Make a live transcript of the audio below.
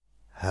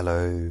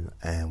Hello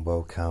and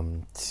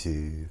welcome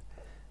to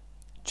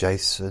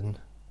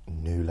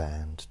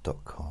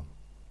jasonnewland.com.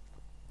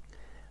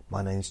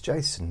 My name's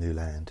Jason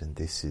Newland and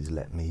this is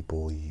Let Me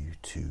Bore You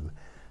to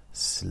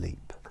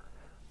Sleep.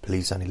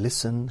 Please only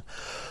listen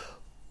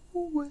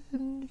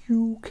when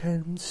you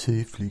can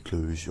safely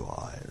close your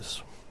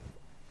eyes.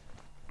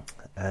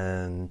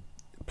 And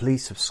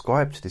please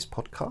subscribe to this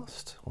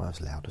podcast. Well, that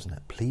was loud, isn't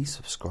it? Please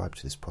subscribe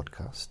to this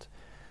podcast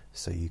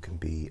so you can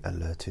be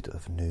alerted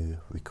of new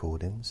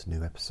recordings,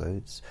 new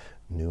episodes,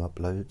 new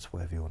uploads,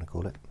 whatever you want to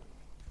call it.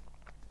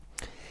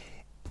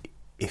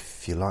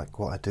 If you like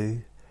what I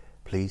do,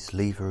 please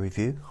leave a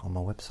review on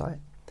my website.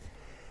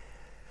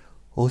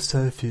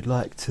 Also, if you'd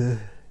like to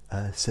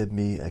send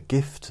me a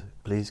gift,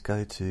 please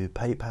go to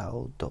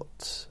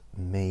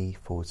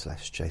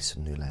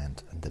paypal.me/Jason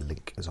Newland, and the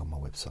link is on my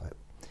website.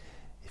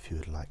 If you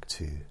would like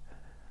to,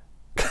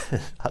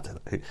 I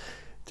don't know,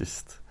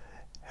 just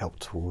help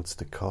towards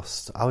the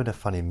cost. I'm in a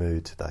funny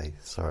mood today.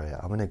 Sorry,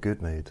 I'm in a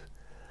good mood.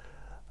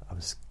 I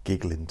was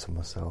giggling to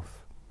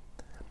myself.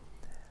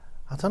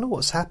 I don't know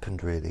what's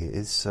happened really.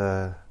 It's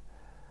last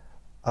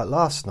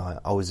night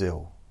I was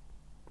ill.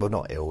 Well,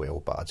 not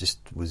ill, but I just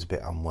was a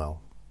bit unwell.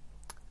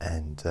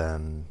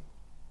 And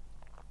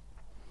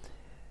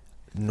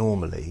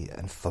normally,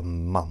 and for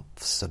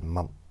months and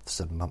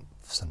months and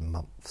months and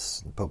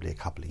months, and probably a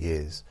couple of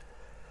years,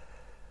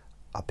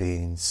 I've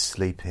been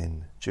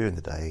sleeping during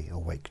the day,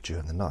 awake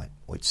during the night,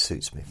 which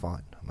suits me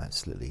fine. I'm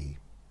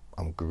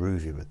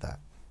groovy with that.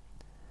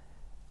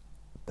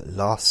 But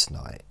last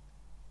night,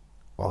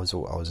 I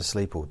was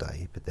asleep all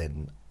day, but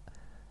then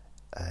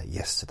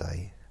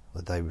yesterday,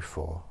 the day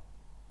before,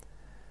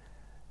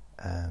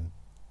 I'm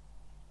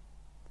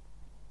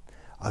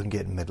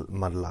getting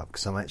muddled up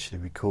because I'm actually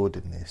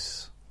recording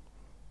this.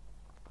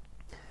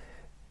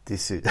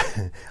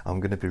 I'm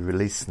going to be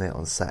releasing it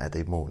on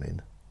Saturday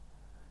morning.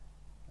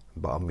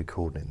 But I'm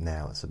recording it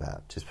now. It's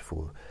about just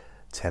before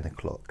 10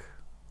 o'clock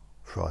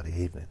Friday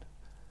evening.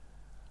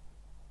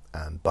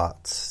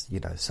 But,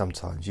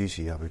 sometimes,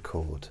 usually I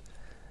record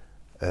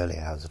early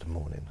hours of the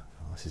morning.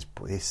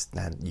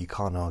 You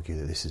can't argue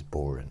that this is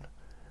boring.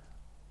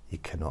 You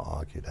cannot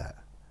argue that.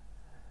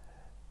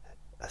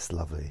 That's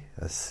lovely.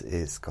 It's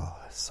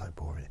so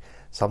boring.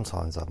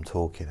 Sometimes I'm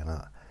talking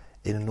and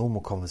in a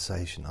normal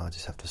conversation I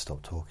just have to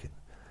stop talking.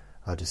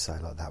 I just say,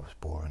 that was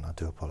boring. I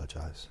do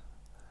apologise.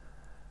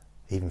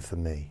 Even for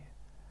me.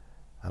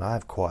 And I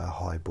have quite a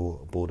high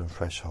boredom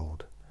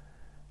threshold.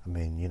 I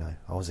mean,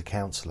 I was a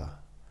counsellor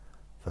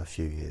for a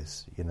few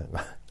years.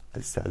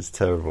 It sounds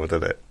terrible,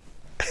 doesn't it?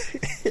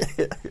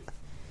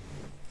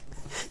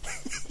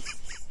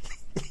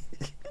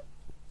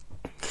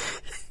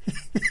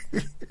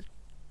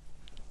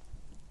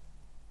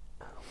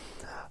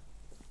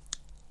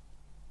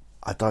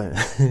 I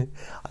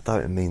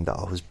don't mean that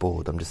I was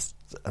bored. I'm just,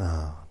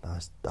 I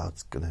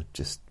was going to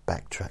just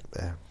backtrack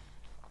there.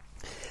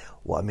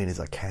 What I mean is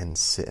I can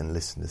sit and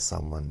listen to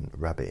someone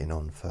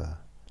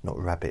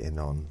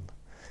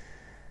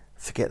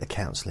forget the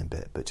counselling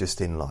bit, but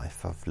just in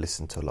life, I've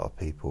listened to a lot of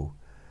people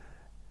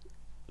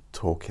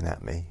talking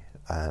at me.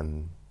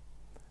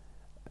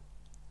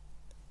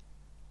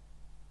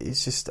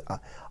 It's just, I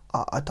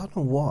don't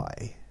know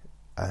why,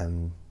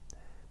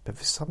 but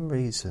for some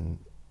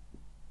reason,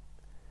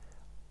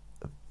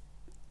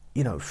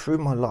 throughout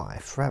my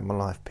life,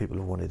 people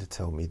have wanted to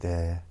tell me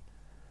their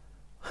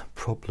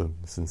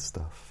problems and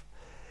stuff.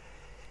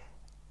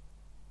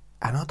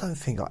 And I don't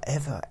think I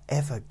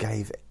ever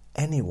gave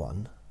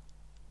anyone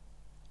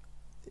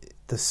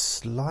the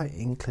slight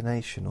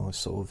inclination or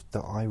sort of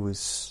that I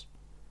was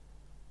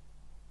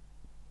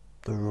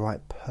the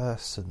right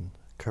person,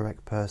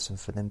 correct person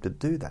for them to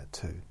do that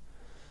to.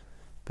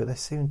 But they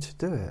seemed to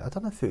do it. I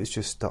don't know if it was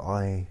just that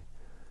I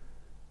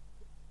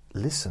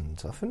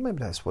listened. I think maybe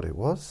that's what it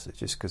was. It's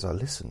just because I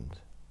listened.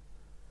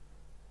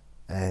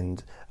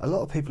 And a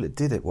lot of people that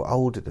did it were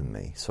older than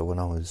me. So when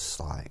I was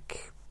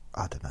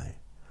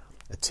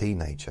a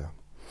teenager,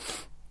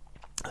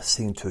 I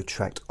seemed to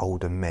attract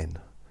older men.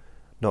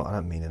 I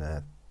don't mean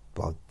that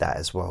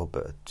as well,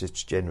 but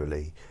just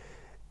generally,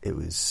 it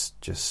was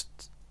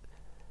just,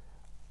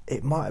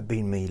 it might have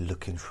been me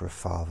looking for a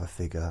father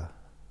figure,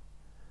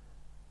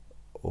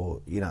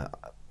 or,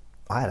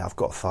 I've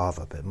got a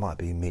father, but it might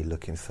be me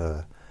looking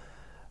for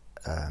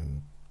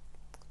an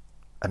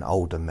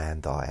older man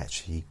that I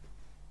actually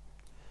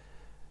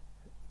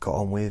got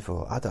on with,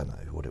 or I don't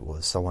know what it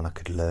was, someone I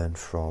could learn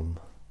from.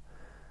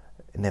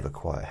 It never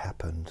quite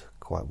happened,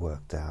 quite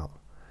worked out.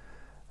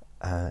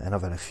 And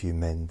I've had a few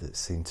men that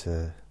seem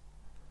to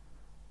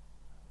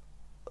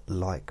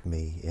like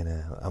me in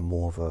a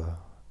more of a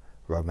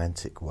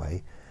romantic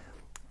way,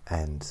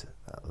 and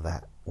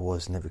that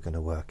was never going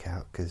to work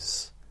out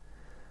because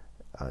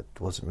it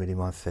wasn't really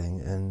my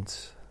thing.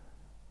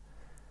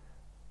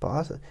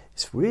 But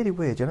it's really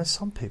weird,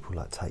 some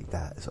people take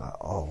that as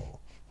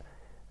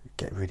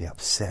get really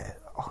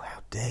upset.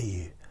 How dare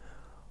you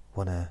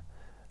want to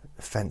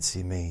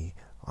fancy me?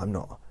 I'm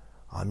not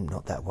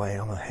that way.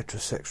 I'm a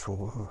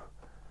heterosexual.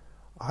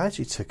 I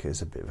actually took it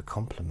as a bit of a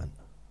compliment.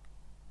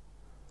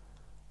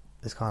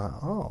 it's kind of,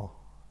 oh,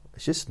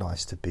 it's just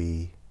nice to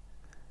be.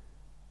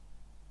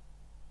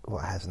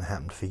 What hasn't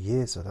happened for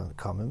years. Can't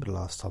remember the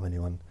last time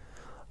anyone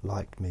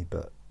liked me,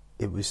 but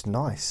it was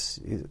nice.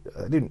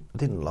 I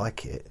didn't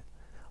like it,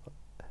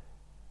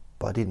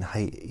 but I didn't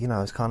hate it. You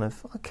know, it's kind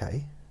of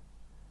okay.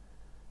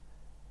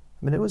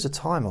 I mean, there was a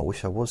time I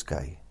wish I was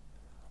gay.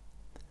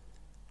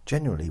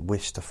 Genuinely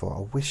thought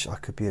I wish I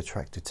could be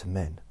attracted to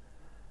men,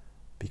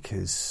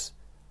 because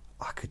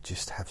I could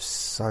just have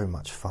so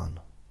much fun.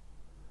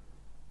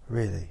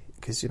 Really,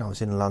 because I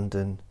was in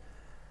London.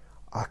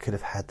 I could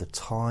have had the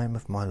time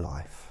of my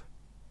life,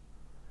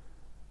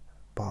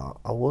 but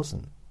I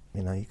wasn't.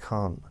 You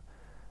can't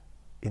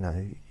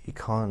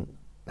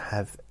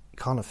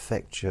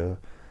affect your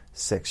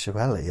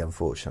sexuality,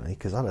 unfortunately,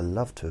 because I'd have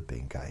loved to have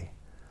been gay,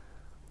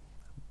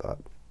 but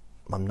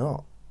I'm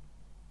not.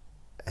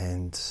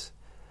 And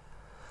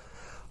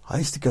I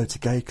used to go to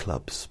gay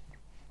clubs.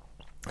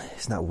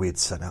 It's not weird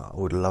saying I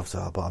would love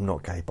to, but I'm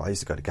not gay, but I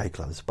used to go to gay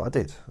clubs, but I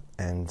did.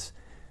 And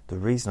the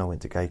reason I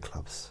went to gay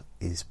clubs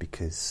is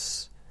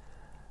because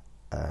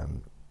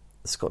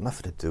it's got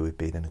nothing to do with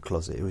being in a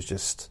closet. It was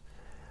just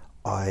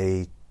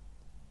the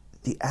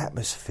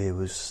atmosphere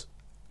was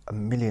a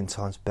million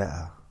times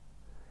better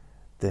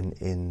than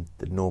in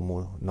the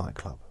normal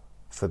nightclub.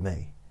 For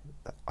me,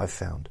 I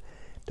found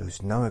there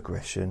was no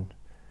aggression,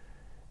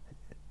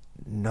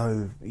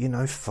 no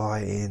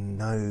fighting,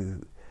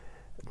 none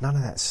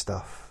of that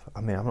stuff.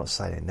 I mean, I'm not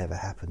saying it never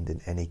happened in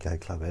any gay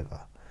club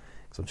ever,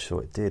 because I'm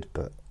sure it did,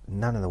 but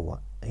none of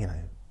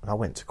and I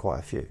went to quite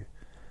a few.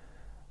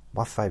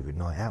 My favourite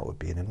night out would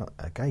be in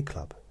a gay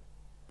club.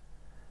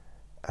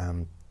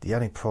 The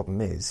only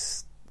problem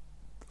is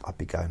I'd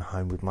be going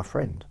home with my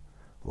friend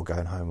or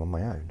going home on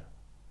my own,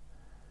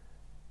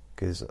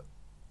 because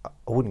I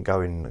wouldn't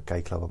go in a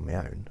gay club on my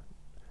own,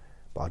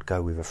 but I'd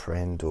go with a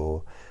friend,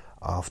 or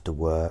after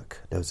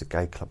work. There was a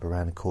gay club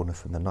around the corner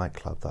from the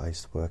nightclub that I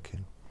used to work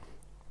in,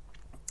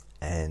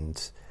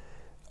 and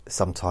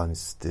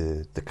sometimes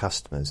the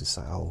customers would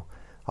say, oh,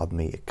 I'd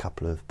meet a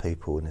couple of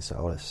people and they say,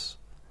 oh, let's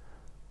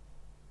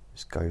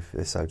go for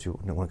this. So, do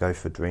you want to go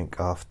for a drink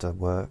after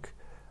work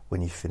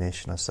when you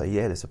finish? And I say,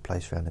 yeah, there's a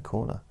place around the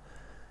corner.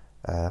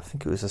 I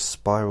think it was a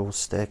Spiral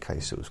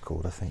Staircase it was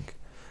called, I think.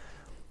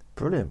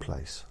 Brilliant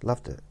place,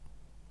 loved it.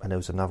 And there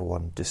was another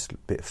one just a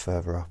bit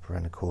further up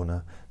around the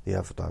corner, the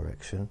other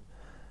direction,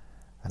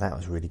 and that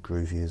was really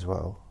groovy as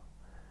well.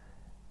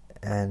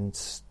 And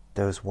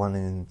there was one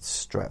in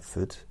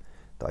Stratford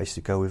that I used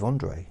to go with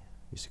Andre.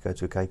 I used to go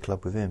to a gay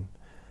club with him,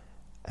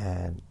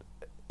 and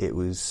it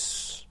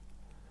was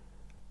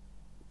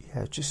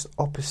just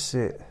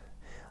opposite.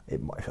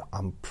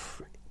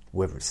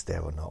 Whether it's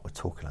there or not, we're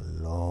talking a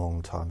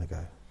long time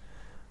ago.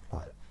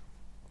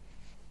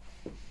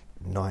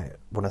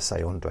 When I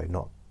say Andre,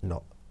 not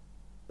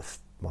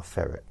my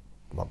ferret,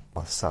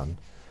 my son,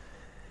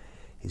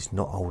 he's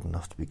not old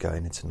enough to be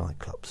going into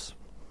nightclubs,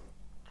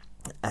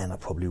 and I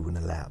probably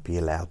wouldn't be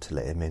allowed to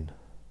let him in.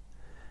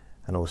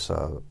 And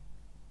also,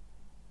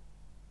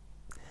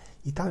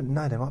 you don't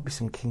know, there might be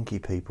some kinky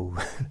people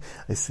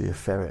they see a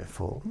ferret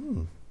for.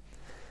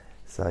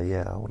 So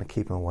yeah, I want to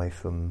keep him away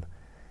from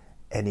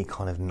any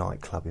kind of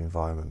nightclub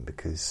environment,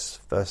 because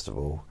first of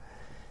all,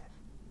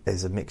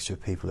 there's a mixture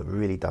of people that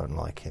really don't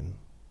like him,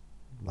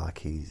 like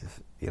he's,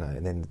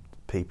 and then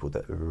people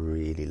that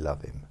really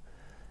love him.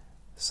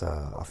 So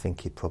I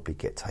think he'd probably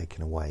get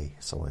taken away.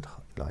 Someone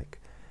would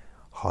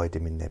hide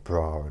him in their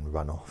bra and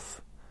run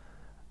off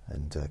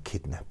and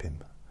kidnap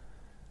him.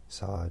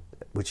 So,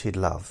 which he'd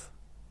love.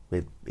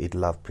 He'd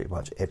love pretty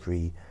much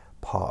every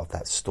part of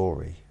that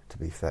story, to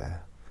be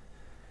fair,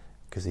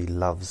 because he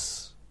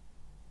loves.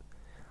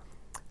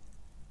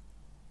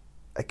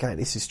 Again,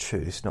 this is true.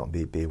 It's not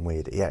me being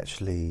weird. I've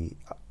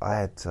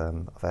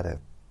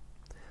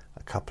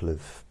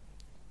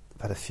had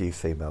a few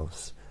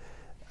females,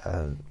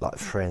 like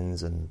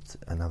friends and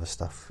other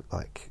stuff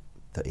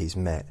that he's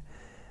met,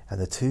 and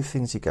the two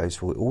things he goes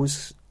for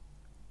always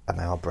are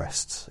our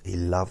breasts. He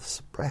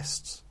loves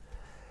breasts,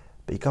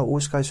 but he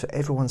always goes for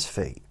everyone's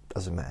feet.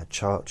 Doesn't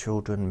matter,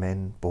 children,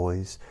 men,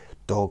 boys,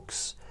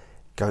 dogs.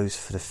 Goes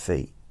for the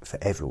feet for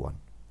everyone.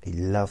 He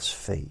loves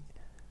feet.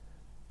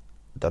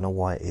 Don't know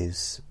why it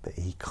is, but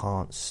he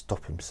can't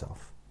stop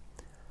himself.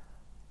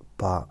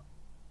 But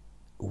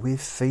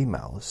with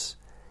females,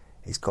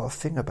 he's got a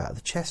thing about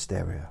the chest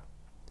area.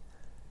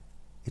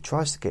 He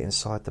tries to get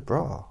inside the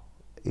bra.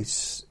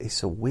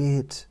 It's a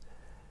weird,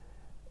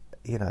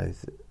 a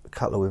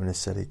couple of women have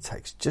said he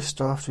takes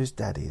just after his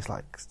daddy. He's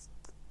like,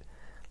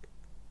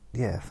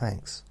 yeah,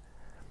 thanks.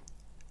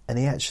 And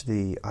I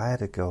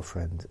had a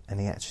girlfriend, and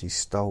he actually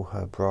stole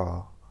her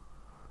bra.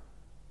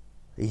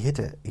 He hid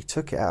it. He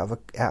took it out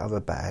of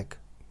a bag,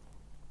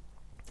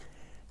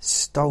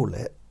 stole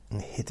it,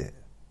 and hid it.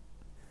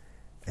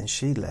 And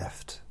she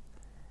left,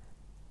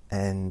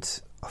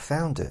 and I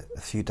found it a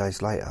few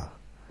days later,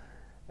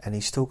 and he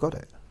still got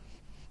it.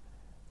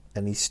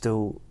 And he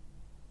still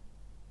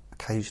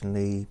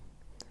occasionally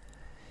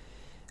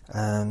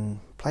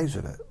plays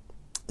with it.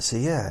 So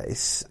yeah,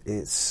 he's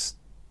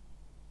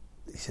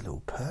a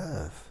little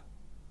perv.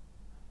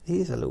 He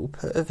is a little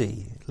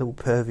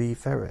pervy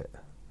ferret.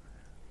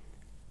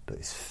 But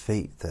his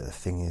feet, the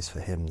thing is for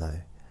him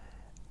though,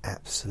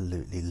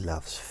 absolutely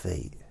loves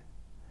feet.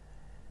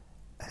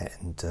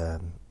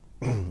 And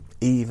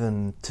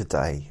even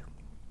today,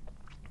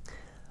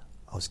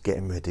 I was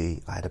getting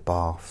ready, I had a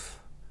bath.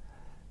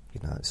 You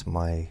know,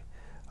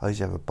 I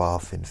usually have a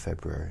bath in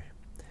February.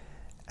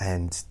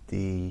 And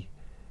I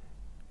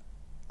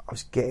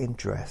was getting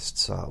dressed,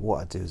 so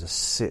what I do is I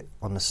sit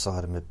on the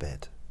side of my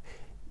bed.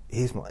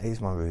 Here's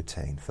my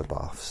routine for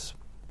baths.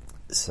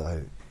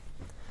 So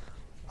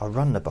I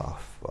run the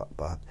bath,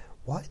 but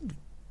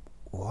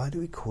why do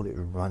we call it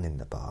running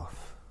the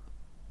bath?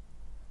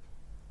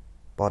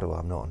 By the way,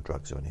 I'm not on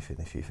drugs or anything.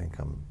 If you think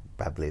I'm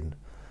babbling,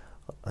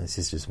 this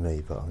is just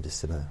me, but I'm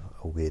just in a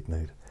weird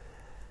mood.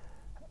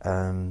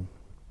 Well,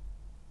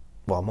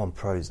 I'm on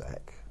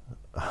Prozac.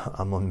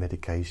 I'm on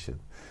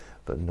medication,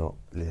 but not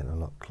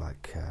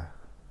like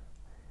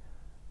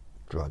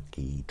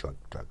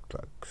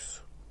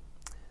drugs.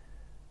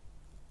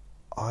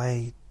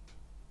 I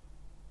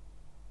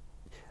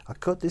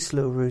got this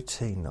little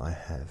routine that I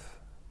have.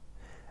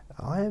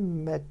 I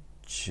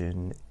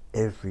imagine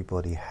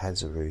everybody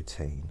has a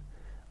routine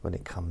when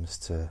it comes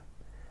to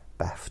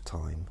bath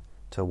time,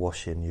 to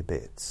washing your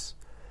bits.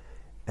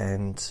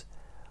 And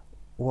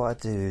what I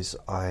do is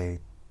I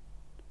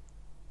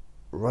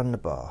run the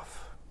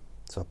bath.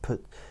 So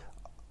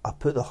I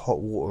put the hot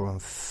water on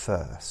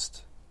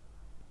first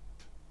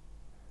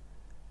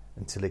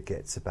until it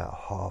gets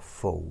about half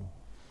full.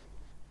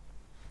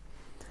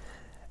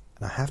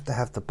 And I have to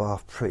have the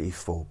bath pretty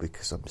full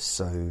because I'm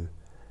so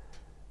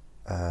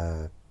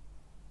I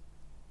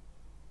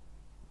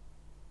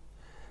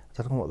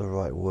don't know what the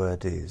right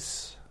word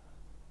is.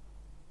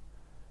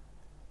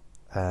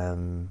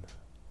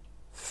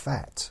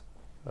 Fat.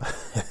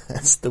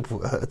 That's the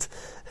word.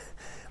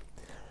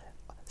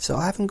 So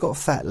I haven't got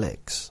fat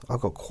legs. I've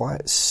got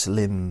quite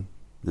slim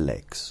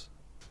legs.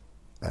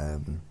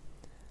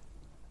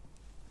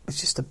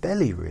 It's just a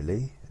belly,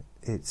 really.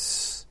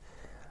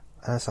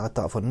 I've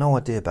got no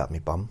idea about my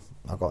bum.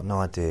 I've got no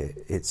idea.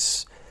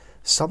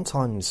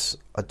 Sometimes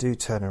I do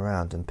turn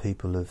around and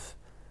people have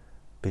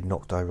been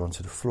knocked over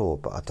onto the floor,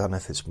 but I don't know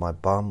if it's my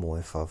bum or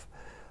if I've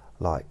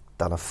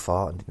done a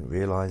fart and didn't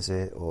realise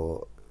it,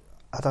 or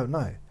I don't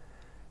know.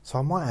 So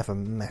I might have a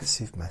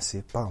massive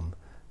bum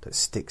that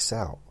sticks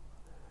out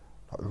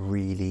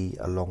really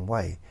a long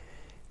way.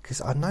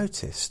 Because what I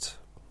noticed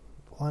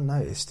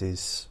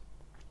is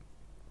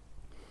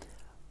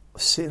I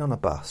was sitting on a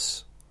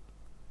bus.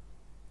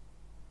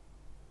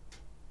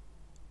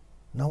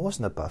 No, it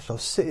wasn't a bus. I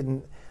was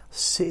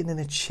sitting in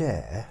a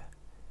chair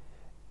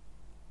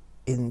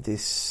in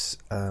this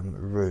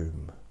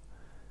room.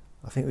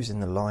 I think it was in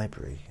the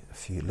library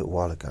a little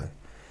while ago,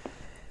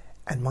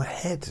 and my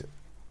head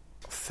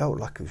felt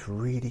like it was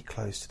really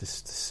close to the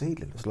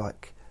ceiling. It was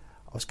like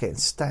I was getting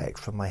static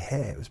from my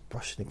hair. It was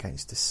brushing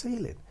against the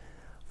ceiling.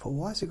 I thought,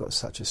 why has it got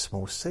such a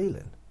small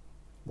ceiling?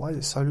 Why is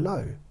it so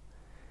low?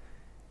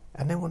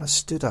 And then when I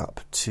stood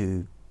up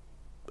to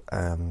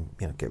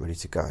get ready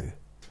to go,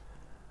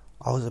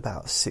 I was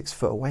about 6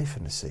 foot away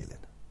from the ceiling.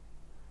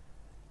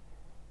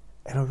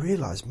 And I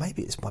realised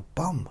maybe it's my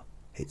bum.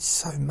 It's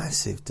so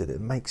massive that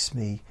it makes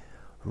me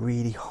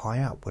really high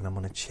up when I'm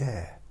on a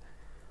chair.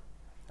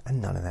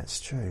 And none of that's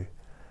true.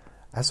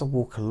 As I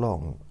walk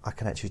along, I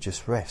can actually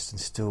just rest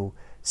and still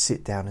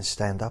sit down and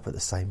stand up at the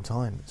same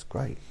time. It's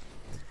great.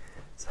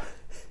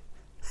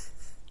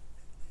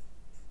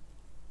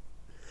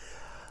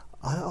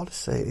 I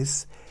honestly,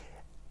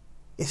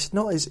 it's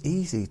not as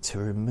easy to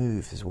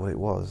remove as what it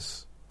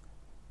was.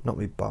 Not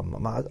my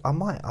bum. I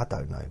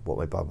don't know what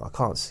my bum. I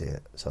can't see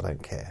it, so I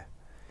don't care.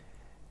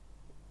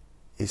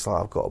 It's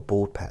like I've got a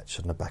bald patch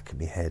on the back of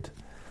my head.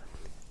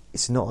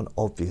 It's not an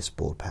obvious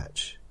bald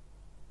patch.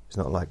 It's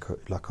not like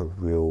a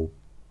real.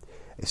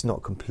 It's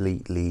not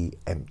completely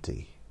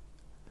empty.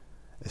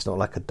 It's not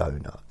like a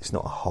donut. It's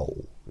not a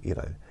hole,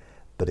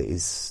 but it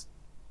is.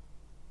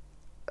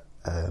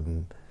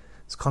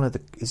 It's kind of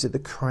is it the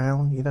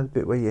crown? The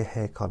bit where your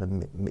hair kind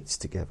of meets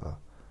together.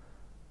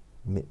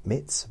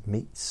 Meets.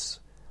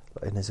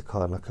 And there's a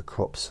kind of like a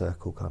crop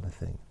circle kind of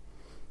thing.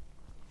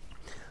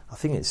 I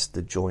think it's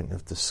the joint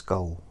of the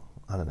skull.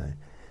 I don't know,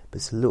 but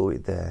it's a little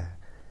bit there,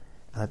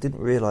 and I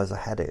didn't realise I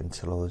had it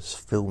until I was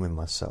filming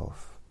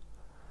myself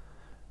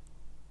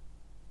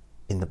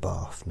in the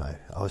bath. No,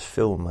 I was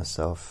filming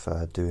myself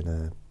doing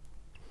a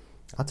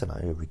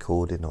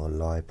recording or a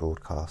live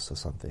broadcast or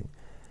something,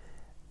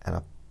 and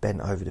I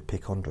bent over to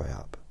pick Andre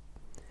up,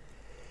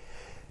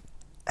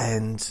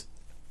 and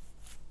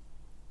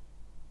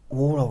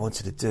all I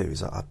wanted to do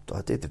is I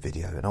did the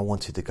video, and I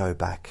wanted to go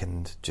back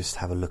and just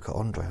have a look at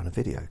Andre on a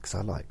video because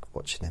I like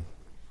watching him.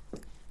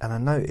 And I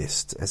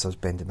noticed as I was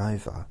bending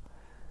over,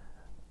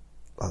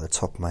 at the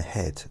top of my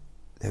head,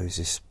 there was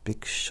this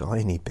big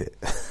shiny bit.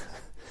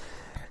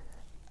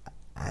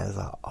 And I was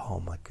like,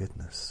 oh my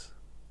goodness.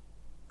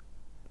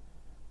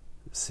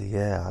 So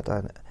yeah, I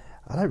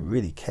don't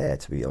really care,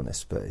 to be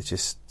honest, but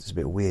it's a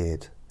bit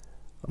weird.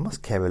 I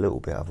must care a little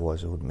bit,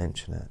 otherwise I wouldn't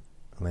mention it.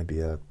 Maybe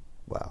a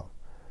well,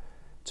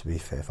 to be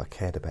fair, if I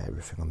cared about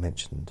everything I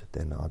mentioned,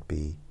 then I'd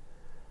be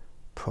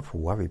proper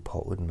worry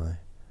pot, wouldn't I?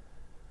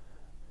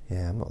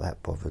 Yeah, I'm not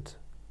that bothered.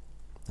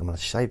 I'm going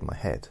to shave my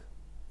head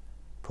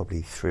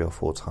probably 3 or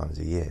 4 times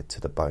a year to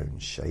the bone,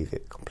 shave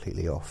it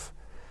completely off.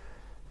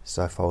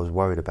 So if I was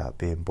worried about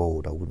being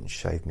bald, I wouldn't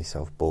shave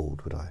myself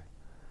bald, would I?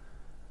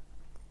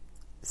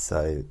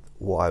 So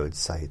what I would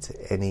say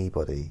to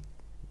anybody,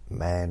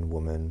 man,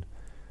 woman,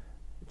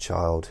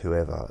 child,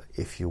 whoever,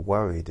 if you're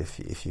worried,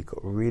 if you've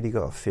really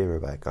got a fear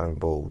about going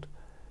bald,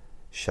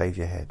 shave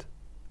your head.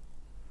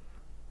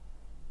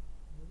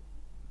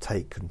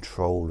 Take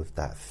control of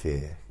that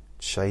fear.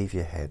 Shave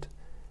your head.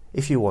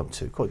 If you want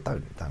to.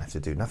 Don't have to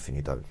do nothing,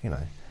 you don't,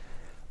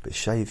 but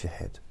shave your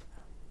head.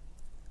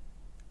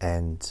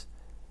 And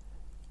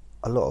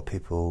a lot of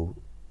people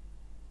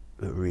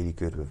look really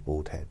good with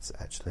bald heads,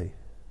 actually.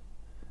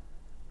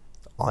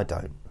 I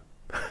don't.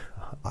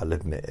 I'll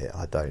admit it,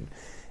 I don't.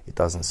 It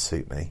doesn't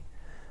suit me.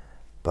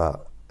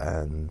 But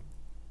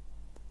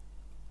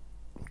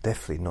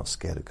definitely not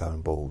scared of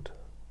going bald.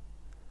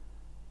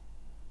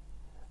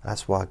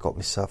 That's why I got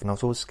myself, and I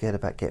was always scared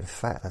about getting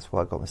fat. That's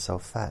why I got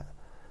myself fat.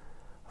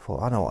 I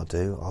thought, I know what I'll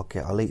do.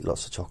 I'll eat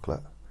lots of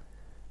chocolate,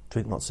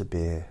 drink lots of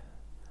beer,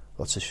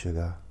 lots of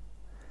sugar,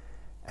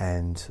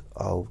 and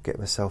I'll get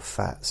myself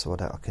fat so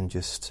that I can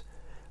just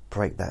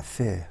break that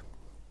fear.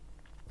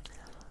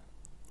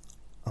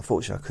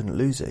 Unfortunately, I couldn't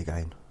lose it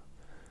again.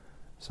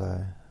 So,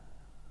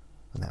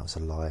 and that was a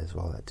lie as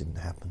well. That didn't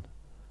happen.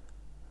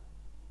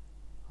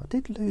 I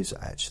did lose,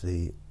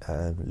 actually,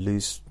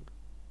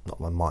 not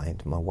my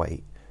mind, my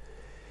weight.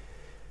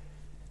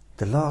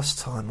 The last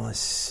time I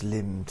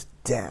slimmed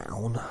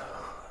down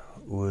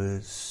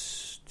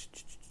was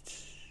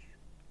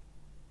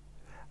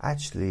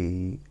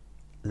actually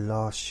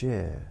last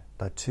year.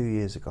 Like 2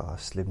 years ago, I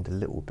slimmed a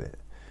little bit,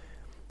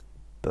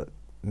 but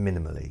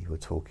minimally. We're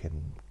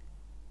talking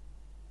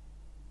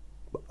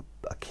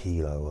a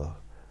kilo or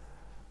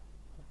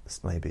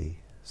maybe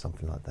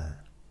something like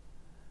that.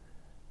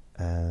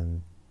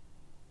 And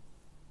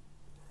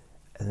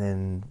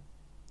then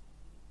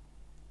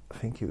I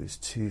think it was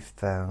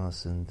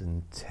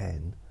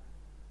 2010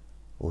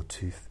 or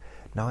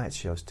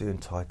actually I was doing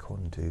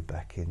taekwondo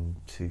back in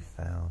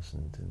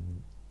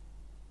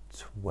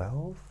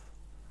 2012,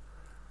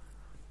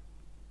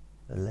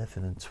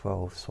 11 and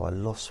 12, so I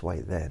lost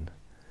weight then,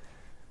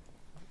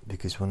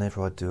 because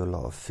whenever I do a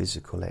lot of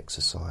physical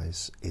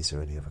exercise, is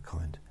there any other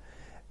kind,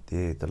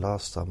 the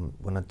last time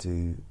when I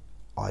do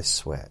I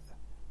sweat,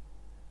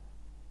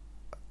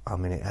 I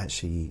mean, it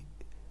actually,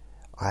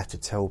 I have to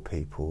tell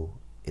people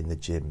in the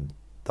gym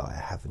that I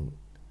haven't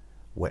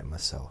wet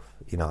myself.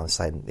 You know what I'm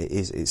saying? It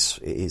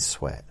is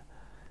sweat.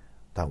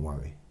 Don't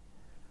worry.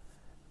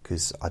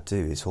 Because I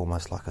do. It's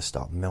almost like I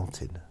start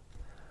melting.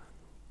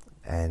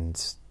 And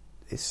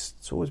it's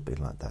always been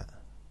like that.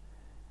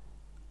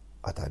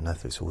 I don't know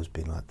if it's always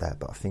been like that,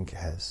 but I think it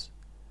has.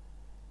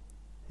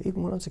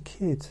 Even when I was a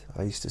kid,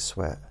 I used to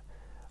sweat.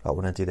 Like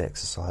when I did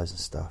exercise and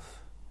stuff.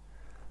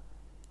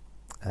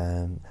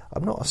 I'm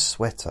not a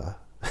sweater.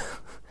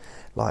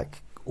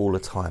 Like all the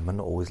time. I'm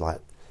not always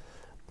like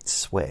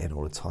sweating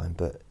all the time,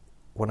 but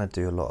when I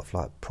do a lot of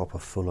like proper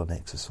full-on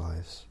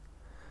exercise,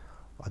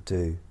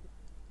 although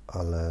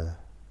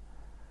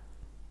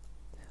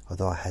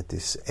I had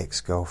this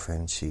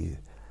ex-girlfriend, she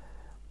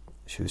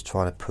was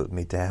trying to put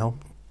me down,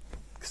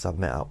 because I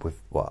met up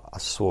with, I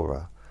saw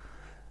her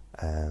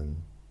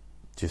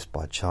just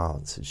by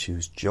chance, and she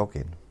was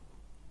jogging,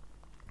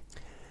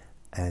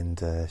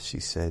 and she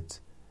said,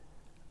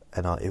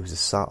 it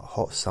was a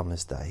hot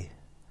summer's day,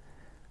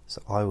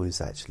 so I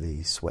was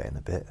actually sweating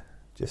a bit,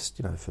 just,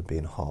 from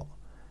being hot,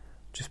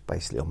 just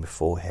basically on my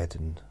forehead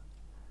and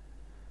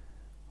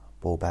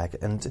ball bag.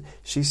 And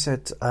she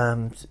said,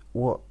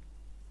 what?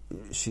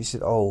 She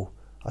said, I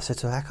said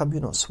to her, how come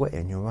you're not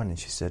sweating, you're running?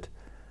 She said,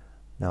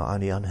 no,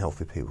 only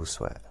unhealthy people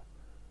sweat.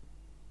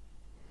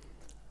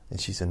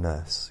 And she's a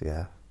nurse,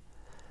 yeah.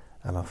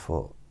 And I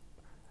thought,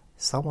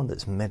 someone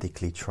that's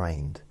medically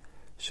trained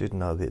should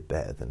know a bit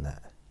better than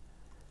that.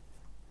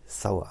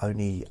 So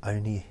only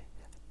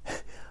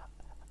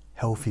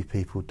healthy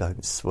people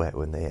don't sweat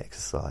when they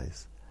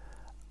exercise.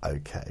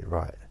 Okay,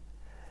 right.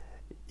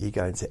 You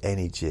go into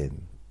any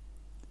gym,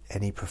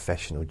 any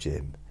professional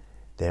gym,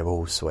 they're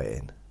all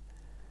sweating.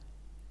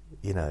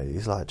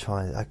 It's like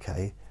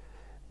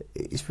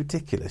it's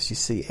ridiculous. You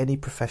see any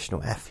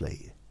professional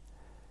athlete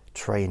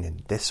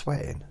training, they're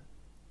sweating.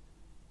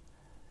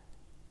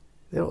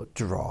 They're not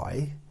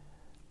dry.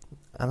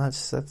 And I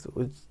sort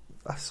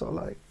of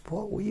like,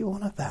 what were you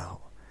on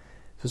about?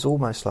 It was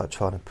almost like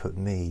trying to put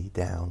me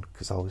down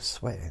because I was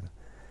sweating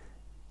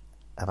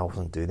and I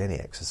wasn't doing any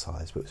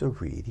exercise, but it was a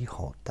really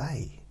hot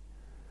day.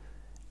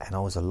 And I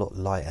was a lot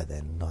lighter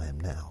then than I am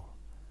now,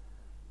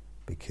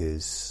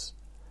 because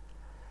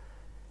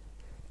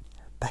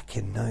back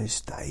in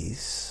those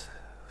days,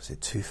 was it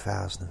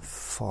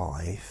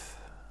 2005?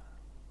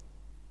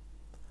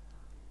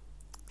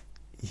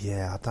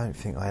 Yeah, I don't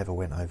think I ever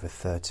went over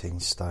 13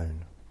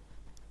 stone.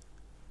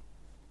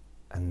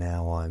 And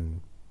now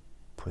I'm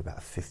probably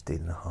about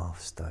 15.5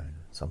 stone,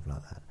 something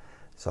like that.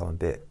 So I'm a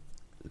bit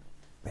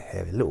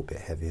heavy, a little bit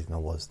heavier than I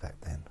was back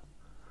then.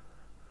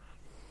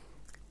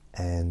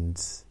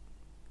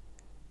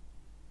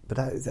 But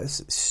that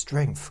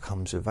strength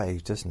comes with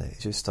age, doesn't it?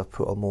 It's just I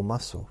put on more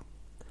muscle.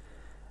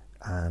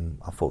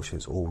 Unfortunately,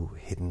 it's all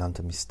hidden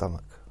under my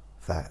stomach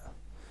fat,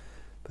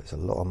 but there's a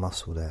lot of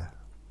muscle there.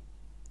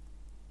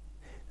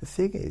 The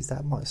thing is,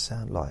 that might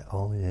sound like,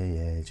 oh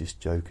yeah,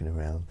 just joking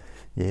around.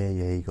 Yeah,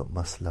 you got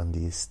muscle under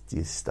your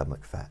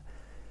stomach fat,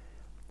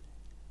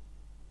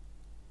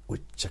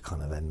 which I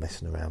kind of am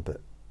messing around.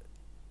 But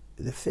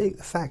the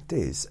fact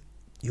is,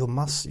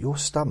 your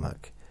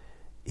stomach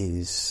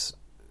is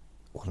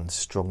one of the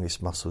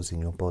strongest muscles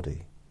in your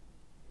body.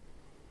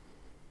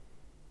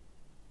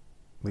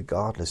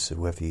 Regardless of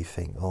whether you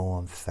think, oh,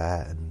 I'm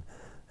fat and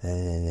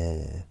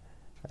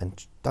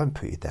don't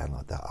put you down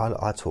like that.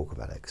 I talk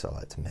about it because I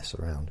like to mess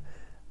around,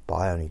 but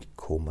I only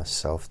call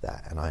myself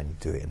that, and I only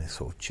do it in a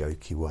sort of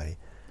jokey way.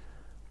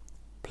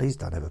 Please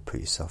don't ever put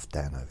yourself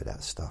down over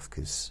that stuff,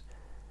 because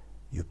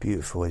you're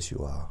beautiful as you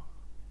are.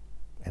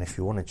 And if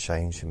you want to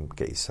change and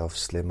get yourself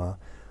slimmer,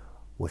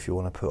 or if you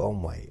want to put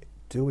on weight,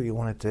 do what you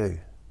want to do.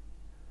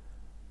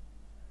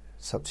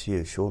 It's up to you.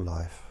 It's your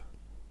life.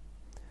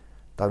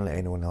 Don't let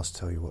anyone else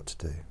tell you what to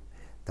do.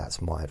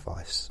 That's my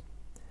advice.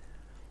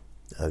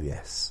 Oh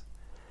yes.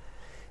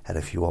 And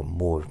if you want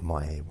more of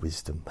my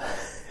wisdom,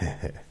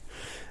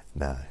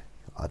 no,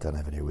 I don't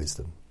have any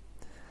wisdom.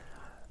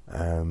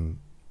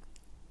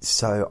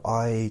 So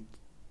I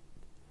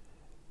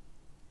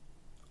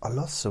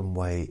lost some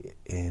weight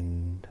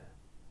in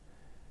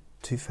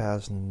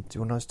 2000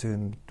 when I was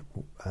doing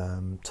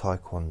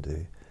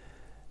taekwondo.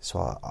 So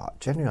I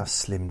generally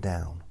slimmed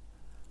down.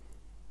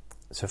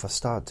 So if I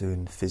start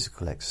doing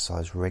physical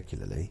exercise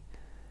regularly,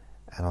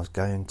 and I was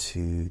going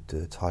to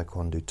the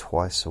taekwondo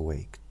twice a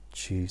week,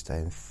 Tuesday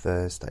and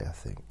Thursday, I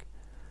think.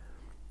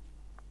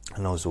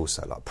 And I was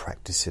also like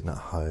practicing at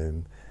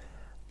home,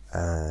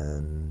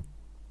 and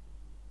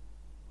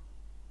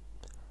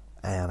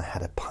I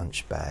had a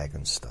punch bag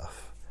and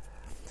stuff.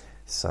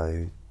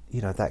 So,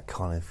 that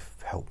kind of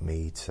helped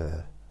me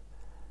to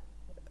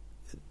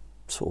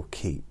sort of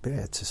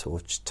to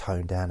sort of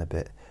tone down a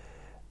bit.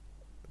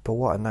 But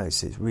what I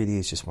noticed, it really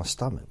is just my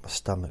stomach. My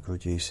stomach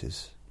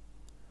reduces.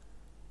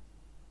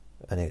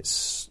 And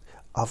it's,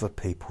 other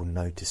people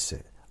notice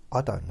it.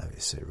 I don't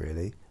notice it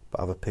really, but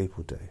other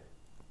people do.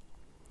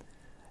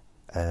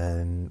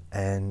 And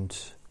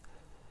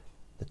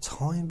the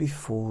time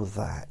before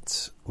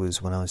that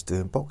was when I was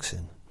doing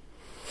boxing.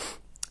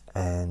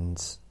 And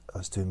I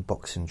was doing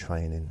boxing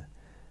training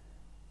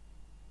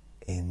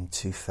in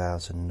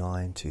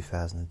 2009,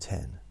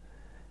 2010.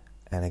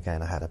 And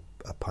again, I had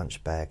a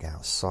punch bag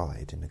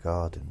outside in the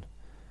garden.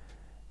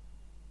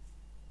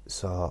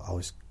 So I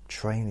was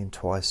training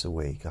twice a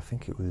week. I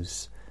think it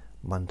was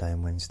Monday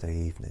and Wednesday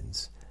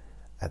evenings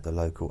at the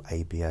local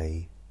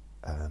ABA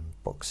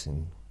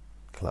boxing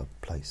club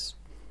place.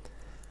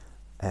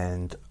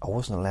 And I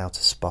wasn't allowed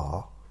to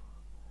spar.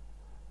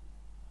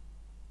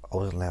 I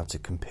wasn't allowed to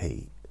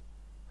compete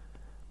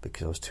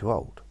because I was too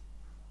old.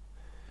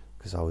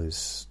 Because I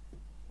was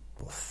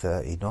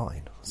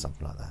 39 or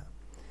something like that.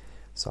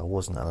 So I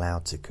wasn't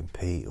allowed to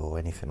compete or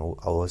anything.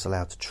 I was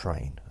allowed to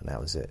train, and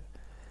that was it.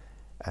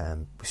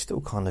 We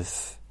still kind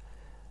of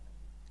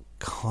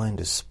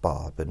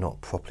spar, but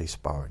not properly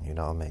sparring, you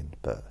know what I mean?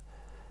 But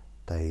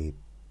they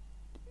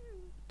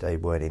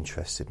weren't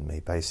interested in me.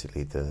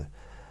 Basically, the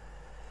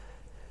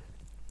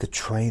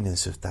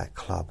trainers of that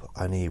club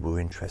only were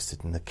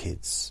interested in the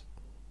kids,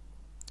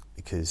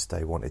 because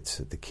they wanted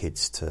the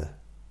kids to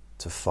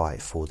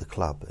fight for the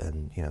club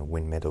and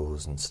win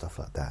medals and stuff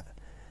like that.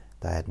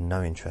 They had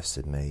no interest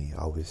in me.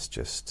 I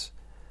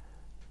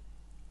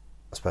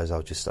suppose I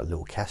was just a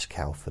little cash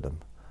cow for them.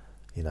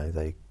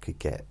 They could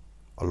get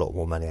a lot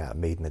more money out of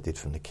me than they did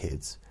from the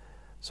kids.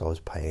 So I was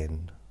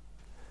paying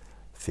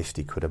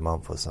 50 quid a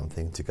month or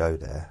something to go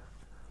there.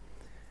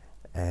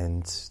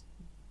 And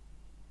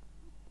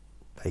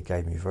they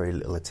gave me very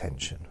little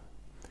attention,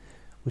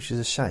 which is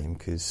a shame,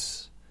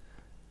 because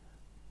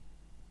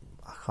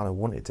I kind of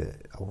wanted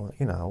it. I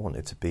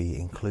wanted to be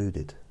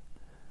included.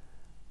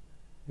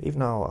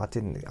 Even though I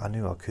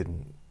knew I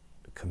couldn't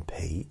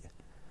compete,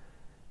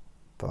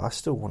 but I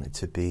still wanted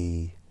to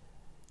be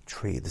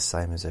treated the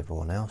same as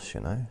everyone else,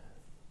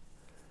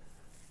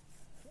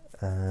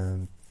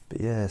 But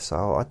yeah,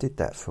 so I did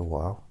that for a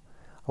while.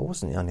 I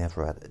wasn't the only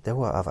there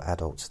were other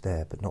adults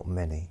there, but not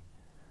many.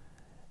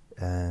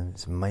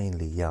 It's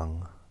mainly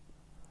young.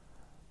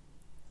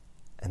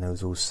 And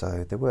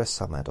there were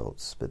some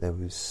adults, but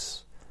I'd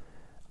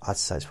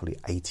say it's probably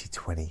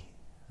 80-20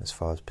 as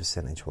far as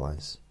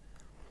percentage-wise.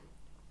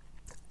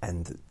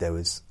 And there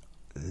was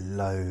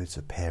loads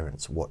of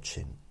parents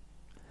watching,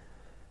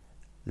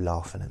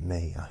 laughing at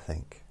me, I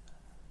think.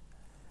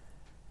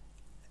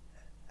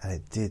 And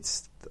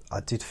I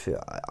did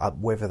feel,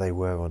 whether they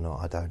were or not,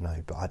 I don't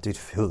know, but I did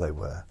feel they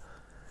were,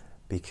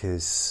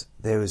 because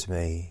there was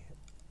me,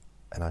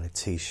 and I had a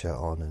t-shirt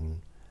on,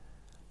 and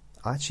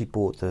I actually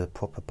bought the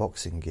proper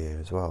boxing gear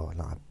as well,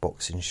 like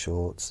boxing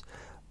shorts.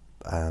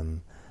 I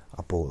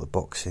bought the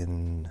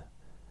boxing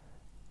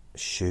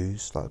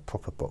shoes, like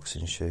proper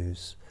boxing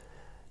shoes.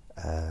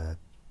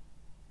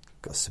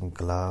 Got some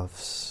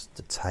gloves,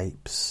 the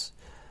tapes,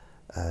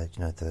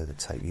 the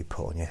tape you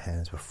put on your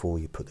hands before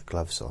you put the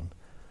gloves on,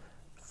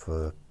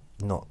 for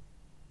not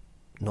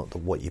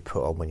what you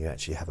put on when you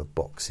actually have a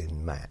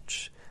boxing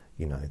match,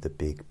 the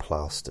big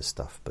plaster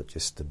stuff, but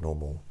just the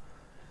normal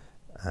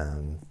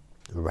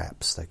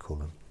wraps, they call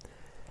them.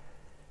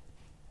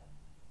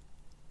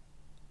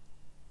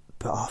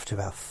 But after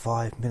about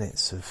 5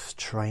 minutes of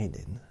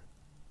training,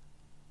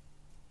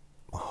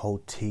 my whole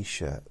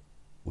t-shirt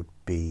would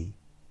be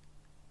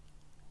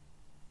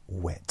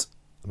wet.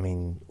 I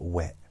mean,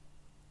 wet.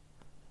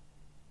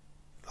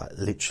 Like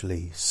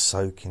literally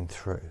soaking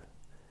through.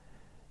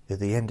 At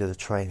the end of the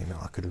training,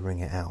 I could wring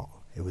it out.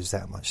 It was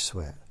that much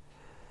sweat.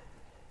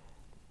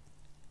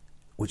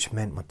 Which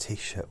meant my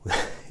t-shirt,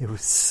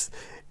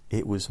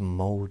 it was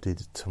moulded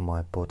to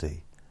my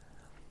body.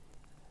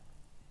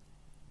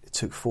 It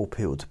took 4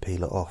 people to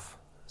peel it off,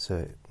 so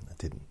I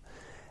didn't.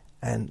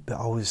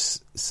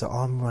 So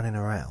I'm running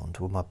around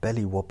with my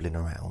belly wobbling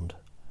around,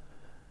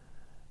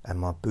 and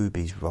my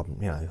boobies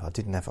rubbing.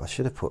 I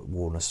should have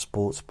worn a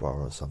sports bra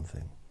or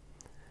something.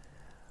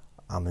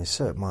 I mean,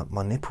 so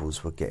my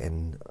nipples were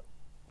getting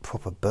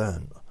proper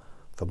burnt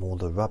from all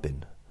the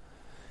rubbing,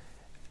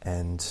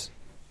 and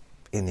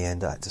in the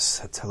end, I had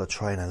to tell the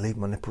trainer, leave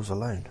my nipples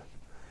alone.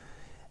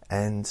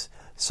 And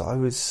so I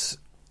was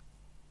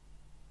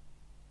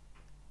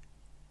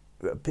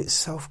a bit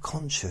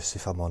self-conscious,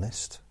 if I'm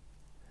honest.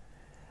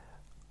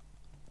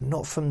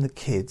 Not from the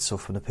kids or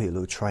from the people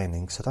who were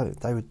training, so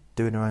they were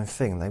doing their own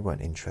thing, they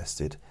weren't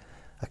interested.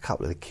 A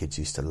couple of the kids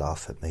used to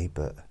laugh at me,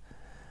 but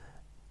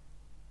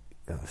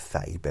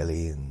fatty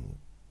belly and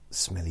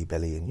smelly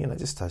belly and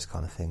just those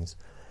kind of things.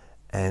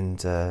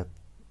 And I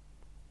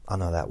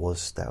know that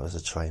was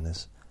the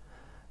trainers.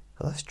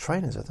 But those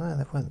trainers, I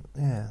don't know,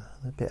 they're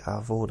a bit out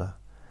of order.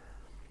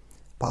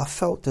 But I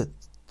felt that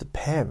the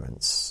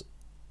parents,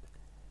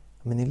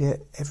 I mean, nearly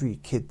every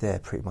kid there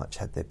pretty much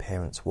had their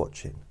parents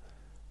watching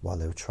while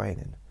they were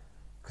training,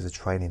 because the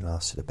training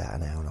lasted about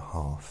an hour and a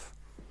half.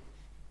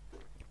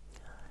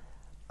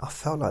 I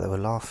felt like they were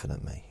laughing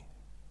at me.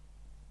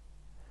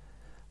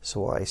 So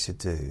what I used to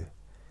do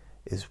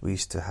is we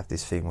used to have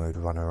this thing where we'd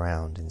run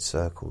around in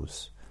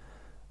circles,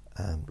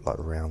 like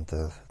around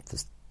the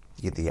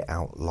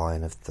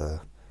outline of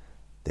the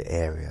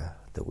area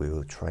that we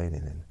were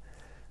training in.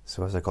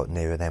 So as I got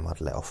nearer them,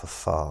 I'd let off a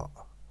fart.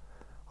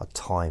 I'd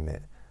time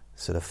it,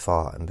 sort of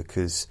fart, and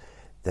because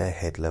their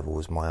head level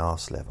was my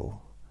arse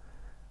level,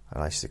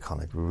 and I used to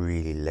kind of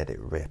really let it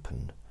rip.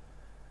 And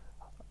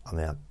I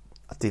mean, I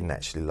didn't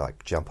actually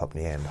like jump up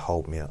in the air and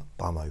hold my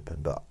bum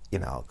open, but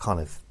I kind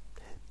of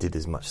did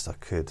as much as I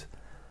could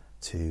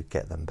to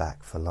get them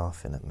back for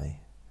laughing at me.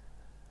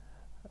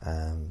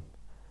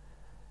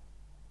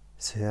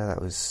 So yeah,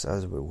 that was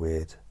a bit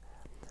weird.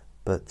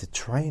 But the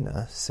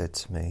trainer said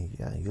to me,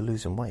 "Yeah, you're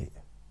losing weight."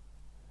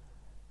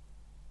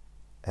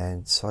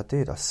 And so I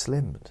did. I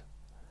slimmed.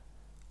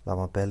 Like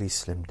my belly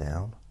slimmed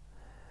down.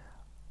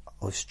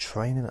 I was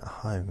training at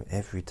home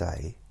every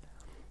day.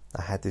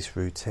 I had this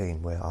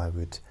routine where I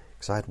would,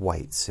 because I had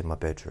weights in my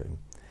bedroom,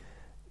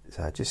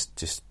 so I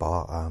just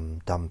bar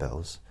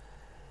dumbbells.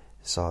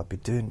 So I'd be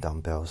doing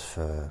dumbbells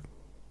for,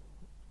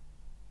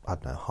 I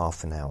don't know,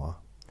 half an hour,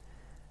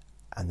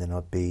 and then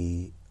I'd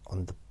be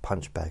on the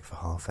punch bag for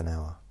half an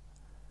hour.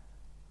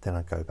 Then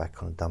I'd go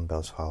back on the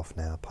dumbbells for half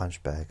an hour,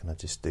 punch bag, and I'd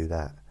just do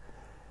that.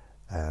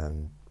 I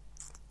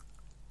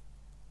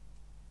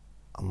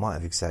might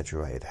have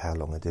exaggerated how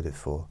long I did it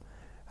for.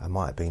 I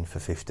might have been for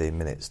 15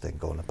 minutes, then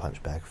go on a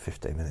punch bag for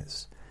 15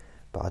 minutes.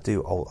 But I'd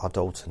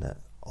alternate.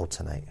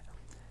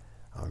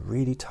 I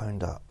really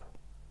toned up.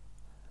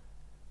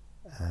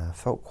 I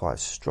felt quite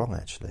strong,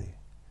 actually.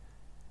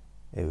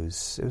 It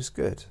was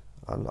good.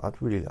 I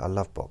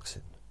love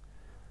boxing.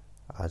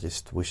 I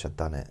just wish I'd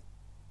done it.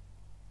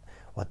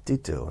 Well, I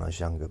did do it when I was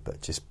younger,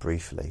 but just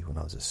briefly when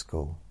I was at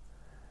school.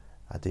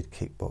 I did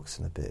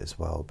kickboxing a bit as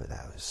well, but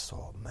that was,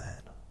 oh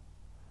man,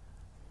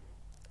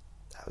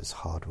 that was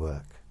hard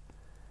work.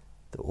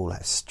 All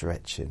that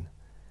stretching.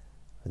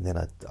 And then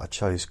I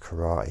chose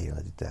karate, and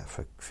I did that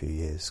for a few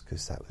years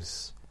because that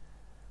was,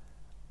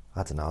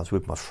 I don't know, I was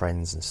with my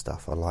friends and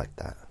stuff. I liked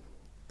that.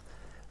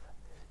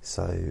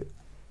 So,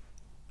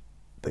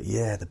 but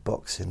yeah, the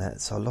boxing,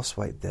 so I lost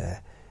weight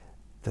there.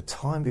 The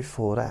time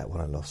before that, when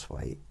I lost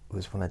weight,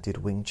 was when I did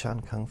Wing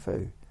Chun Kung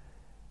Fu.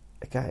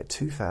 Again, at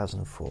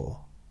 2004,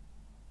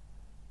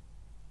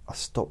 I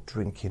stopped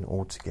drinking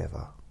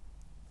altogether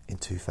in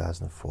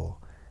 2004.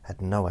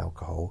 Had no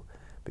alcohol.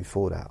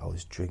 Before that, I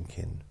was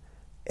drinking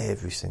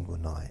every single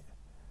night,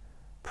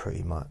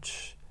 pretty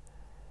much.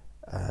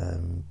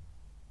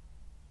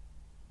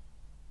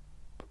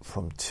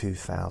 From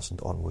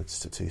 2000 onwards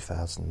to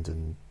 2000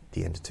 and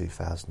the end of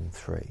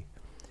 2003,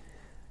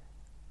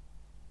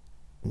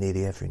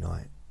 nearly every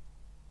night.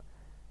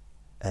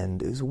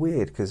 And it was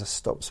weird because I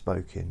stopped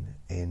smoking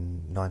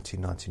in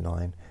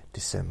 1999,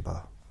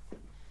 December.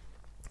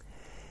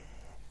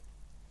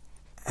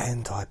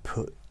 And I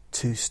put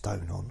 2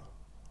 stone on.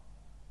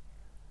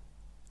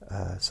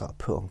 So I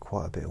put on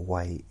quite a bit of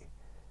weight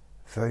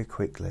very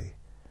quickly,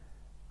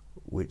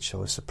 which I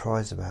was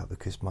surprised about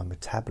because my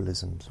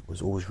metabolism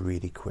was always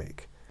really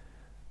quick,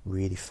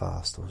 really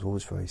fast. I was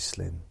always very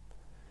slim.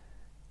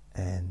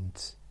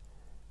 And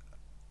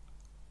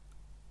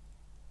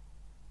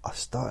I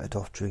started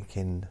off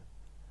drinking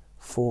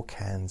 4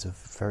 cans of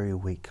very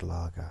weak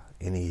lager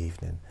in the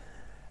evening,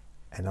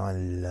 and I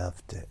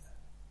loved it.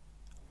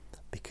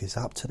 Because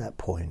up to that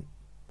point,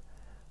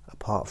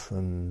 apart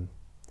from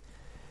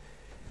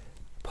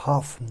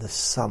the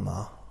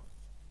summer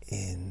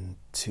in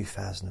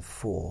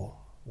 2004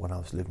 when I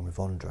was living with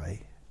Andre's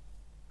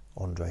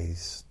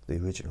the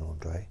original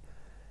Andre,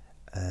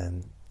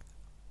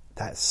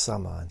 that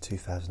summer in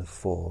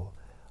 2004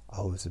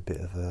 I was a bit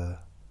of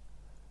a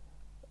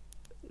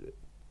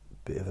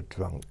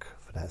drunk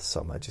for that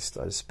summer. I just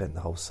spent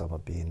the whole summer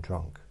being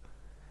drunk,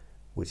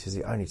 which is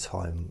the only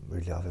time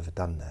really I've ever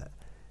done that,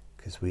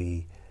 because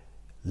we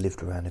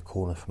lived around the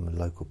corner from a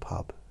local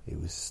pub. It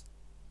was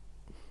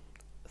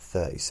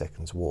 30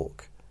 seconds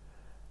walk,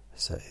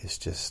 so it's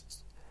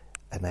just,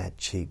 and they had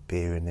cheap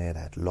beer in there. They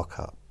had lock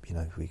up,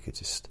 we could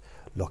just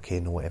lock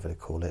in or whatever they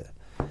call it,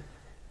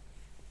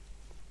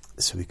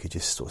 so we could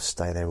just sort of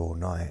stay there all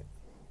night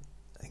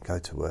and go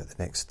to work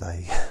the next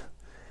day.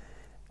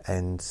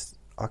 And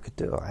I could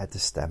do it. I had the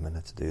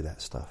stamina to do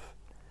that stuff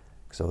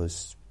because I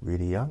was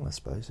really young, I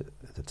suppose,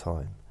 at the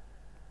time.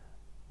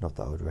 Not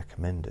that I would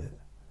recommend it.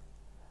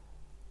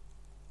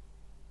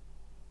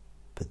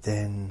 But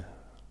then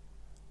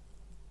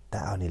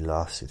that only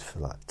lasted for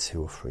like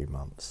 2 or 3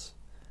 months.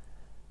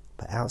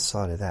 But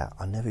outside of that,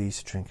 I never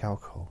used to drink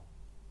alcohol.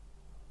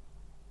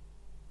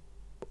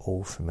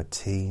 All from my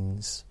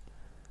teens.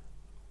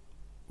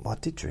 Well, I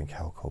did drink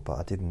alcohol,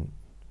 but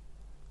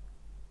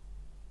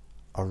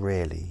I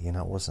rarely,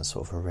 it wasn't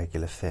sort of a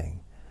regular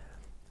thing.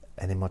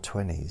 And in my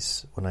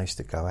 20s, when I used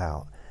to go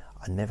out,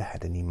 I never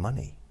had any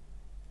money.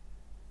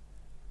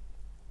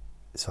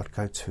 So I'd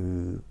go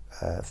to,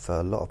 for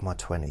a lot of my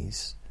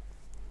 20s,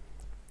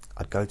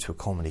 I'd go to a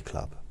comedy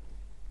club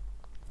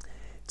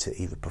to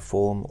either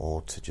perform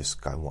or to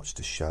just go and watch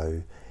the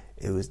show.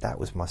 That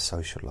was my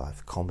social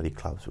life. Comedy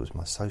clubs was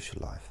my social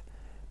life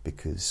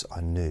because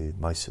I knew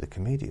most of the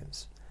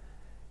comedians.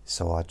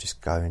 So I'd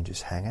just go and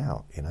just hang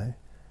out,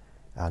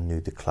 I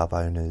knew the club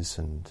owners,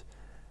 and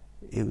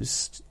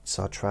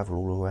so I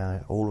travelled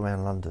all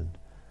around London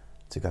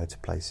to go to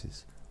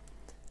places.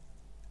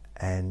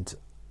 And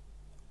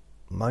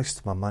most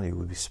of my money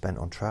would be spent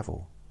on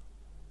travel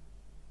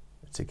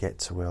to get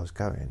to where I was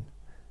going,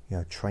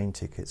 train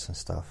tickets and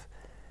stuff.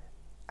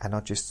 And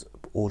I'd just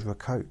order a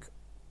Coke.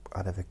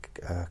 I'd have a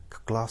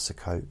glass of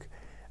Coke,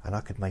 and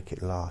I could make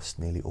it last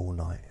nearly all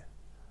night,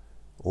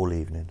 all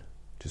evening,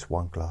 just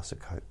one glass of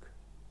Coke,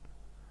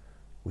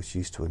 which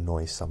used to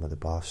annoy some of the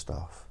bar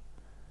staff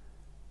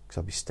because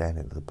I'd be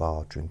standing at the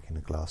bar drinking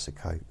a glass of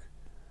Coke.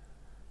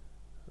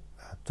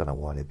 I don't know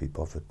why they'd be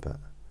bothered, but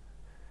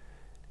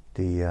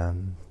because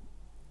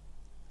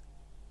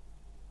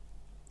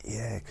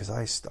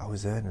I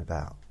was earning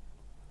about,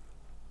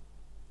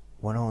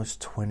 when I was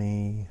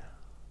 20,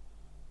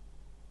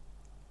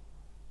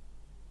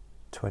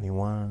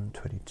 21,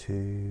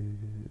 22,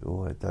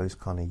 or those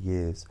kind of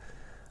years,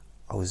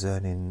 I was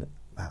earning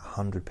about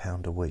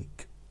 £100 a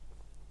week,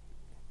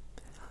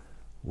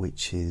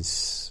 which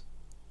is,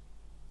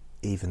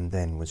 even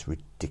then, was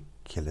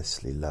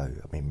ridiculously low.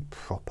 I mean,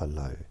 proper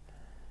low.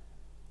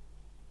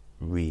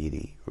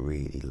 Really,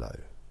 really low.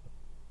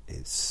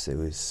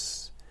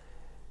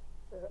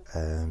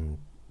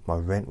 My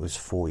rent was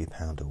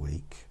 £40 a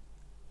week,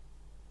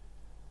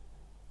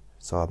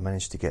 so I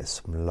managed to get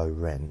some low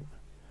rent,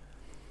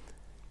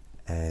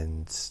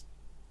 and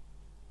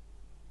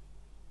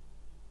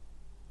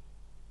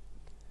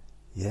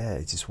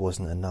it just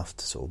wasn't enough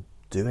to sort of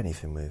do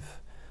anything with,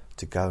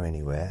 to go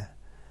anywhere.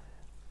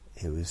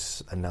 It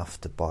was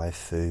enough to buy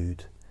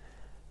food,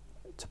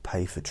 to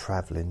pay for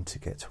travelling to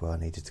get to where I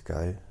needed to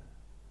go,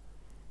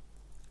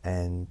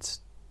 and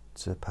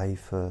to pay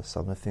for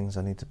some of the things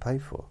I need to pay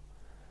for.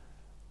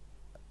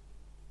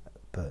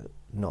 But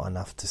not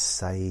enough to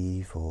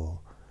save or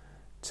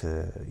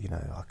to,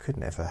 I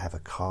couldn't ever have a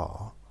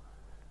car.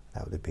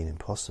 That would have been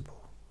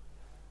impossible.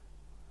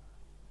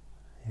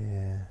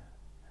 Yeah.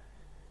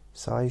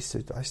 So I used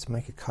to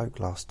make a Coke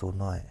last all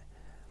night.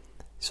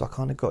 So I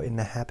kind of got in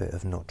the habit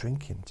of not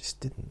drinking, just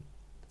didn't.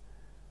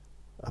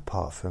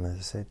 Apart from, as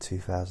I said,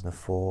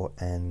 2004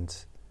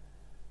 and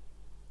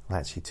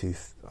actually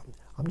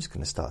I'm just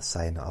going to start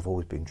saying that I've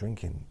always been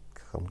drinking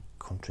because I'm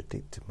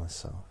contradicting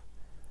myself.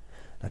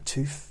 Now,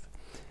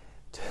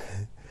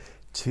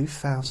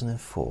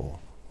 2004,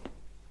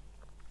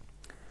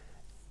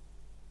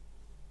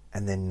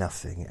 and then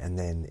nothing, and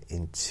then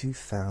in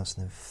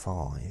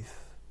 2005,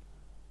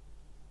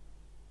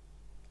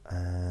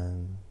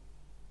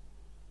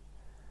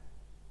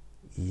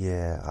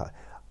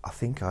 I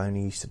think I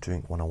only used to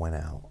drink when I went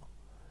out.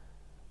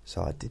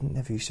 So I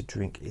never used to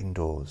drink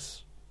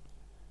indoors.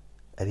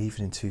 And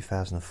even in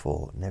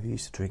 2004, never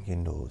used to drink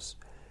indoors.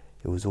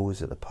 It was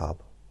always at the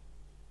pub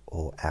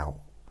or out.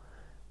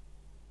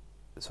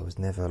 So I was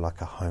never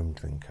like a home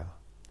drinker.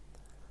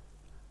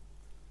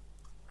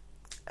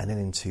 And then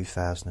in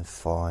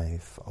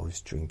 2005, I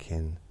was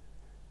drinking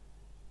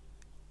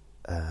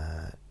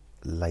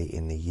late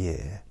in the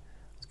year.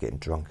 I was getting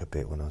drunk a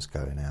bit when I was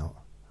going out.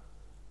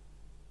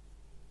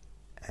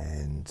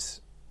 And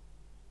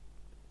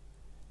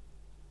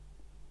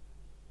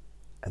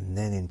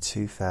then in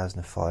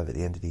 2005, at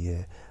the end of the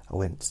year,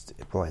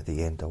 right at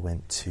the end, I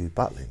went to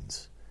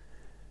Butlins.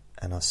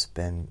 And I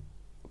spent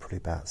probably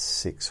about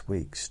 6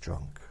 weeks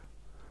drunk,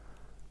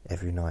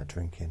 every night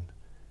drinking,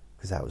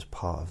 because that was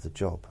part of the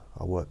job.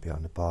 I worked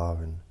behind the bar,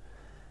 and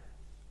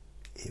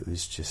it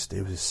was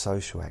a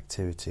social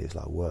activity. It's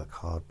like work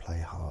hard,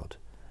 play hard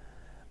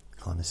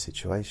kind of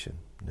situation.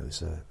 And it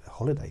was a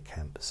holiday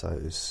camp, so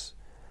it's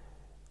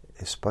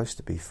supposed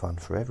to be fun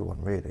for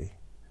everyone, really.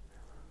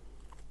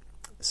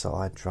 So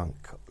I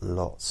drank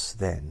lots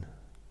then.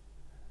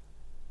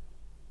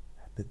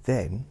 But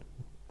then,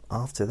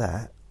 after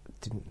that,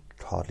 didn't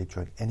hardly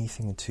drink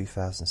anything in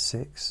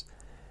 2006,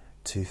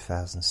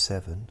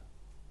 2007,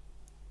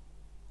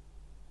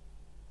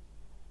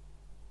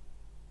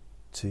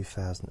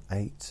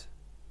 2008.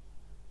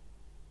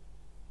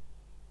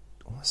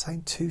 Am I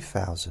saying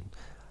 2000?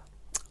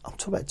 I'm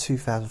talking about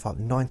 2005,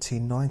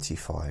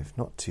 1995,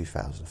 not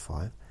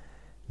 2005.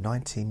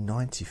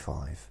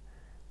 1995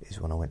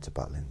 is when I went to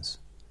Butlins.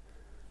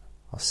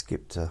 I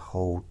skipped a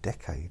whole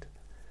decade.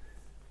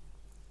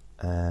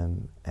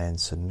 And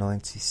so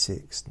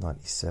 96,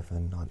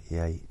 97,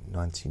 98,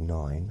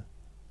 99,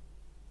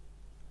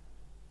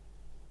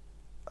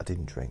 I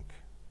didn't drink.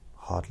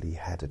 Hardly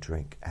had a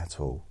drink at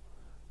all.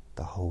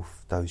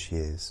 Those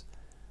years.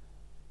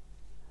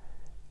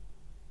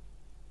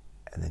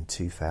 And then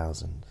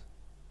 2000,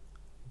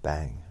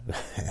 bang,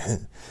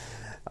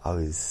 I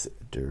was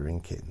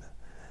drinking.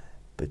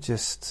 But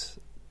just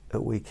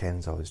at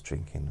weekends I was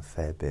drinking a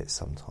fair bit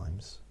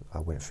sometimes. I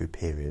went through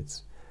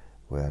periods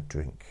where I'd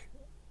drink,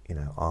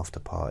 after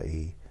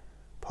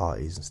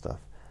parties and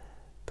stuff.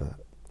 But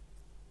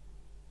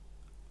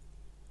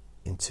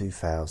in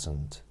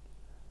 2000,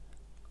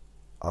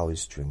 I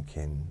was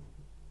drinking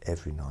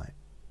every night.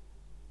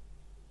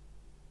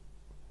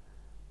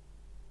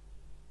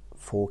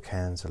 4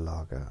 cans of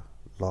lager,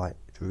 light,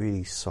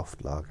 really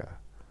soft lager,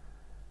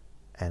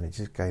 and it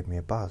just gave me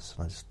a buzz.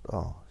 And it's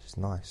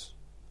nice.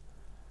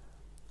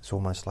 It's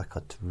almost like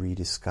I'd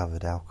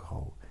rediscovered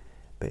alcohol,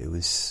 but it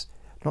was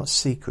not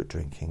secret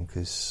drinking,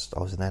 because I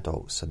was an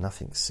adult, so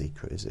nothing's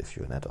secret, is it, if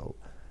you're an adult?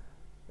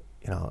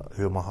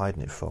 Who am I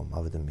hiding it from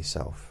other than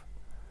myself?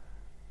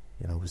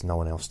 There was no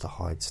one else to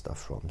hide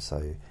stuff from,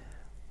 so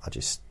I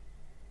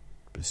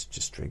was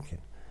just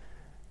drinking.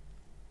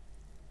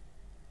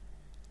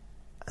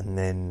 And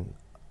then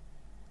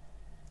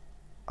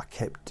I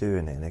kept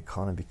doing it, and it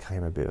kind of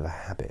became a bit of a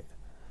habit.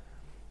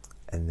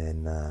 And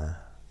then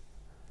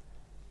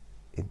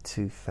in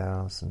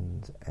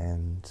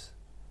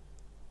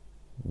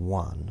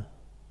 2001,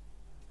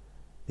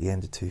 the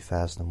end of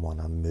 2001,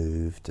 I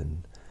moved,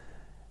 and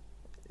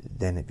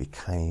then it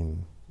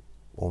became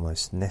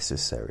almost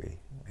necessary.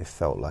 It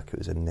felt like it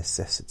was a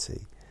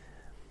necessity.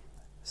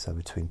 So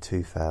between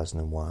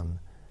 2001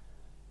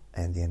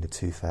 and the end of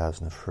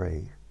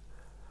 2003,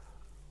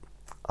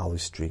 I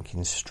was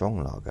drinking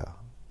strong lager,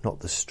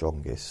 not the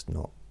strongest,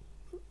 not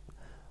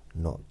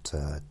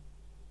the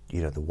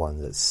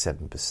one that's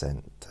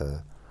 7%.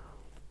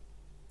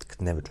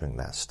 Could never drink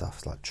that stuff.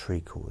 It's like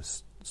treacle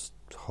was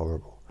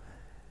horrible.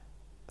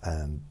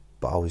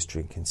 But I was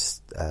drinking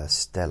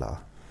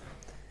Stella,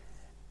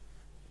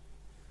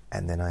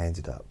 and then I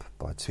ended up,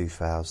 by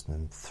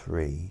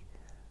 2003,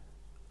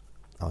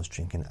 I was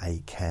drinking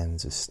 8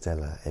 cans of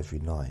Stella every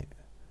night,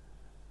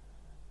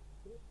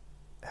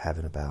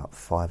 having about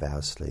 5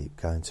 hours sleep,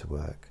 going to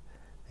work,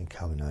 and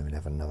coming home and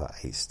having another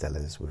 8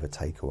 Stellas with a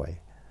takeaway.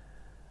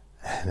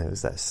 And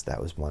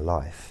that was my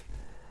life.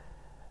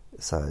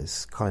 So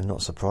it's kind of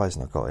not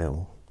surprising I got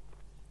ill.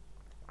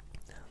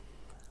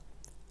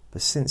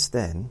 But since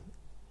then,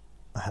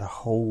 I had a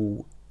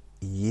whole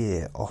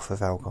year off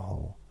of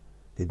alcohol.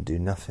 Didn't do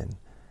nothing.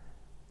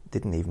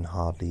 Didn't even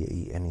hardly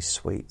eat any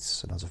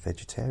sweets, and I was a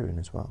vegetarian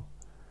as well.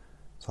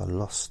 So I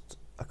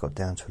got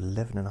down to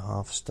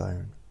 11.5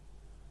 stone.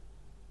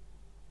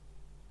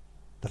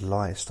 The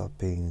lightest I've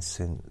been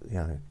since,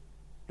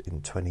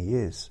 in 20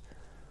 years.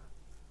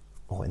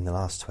 Or in the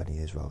last 20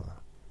 years, rather.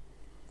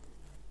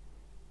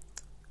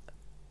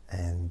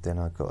 And then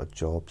I got a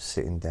job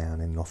sitting down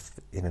in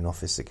an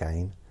office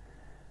again.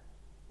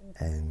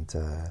 And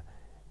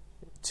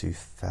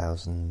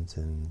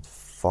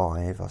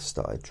 2005, I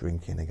started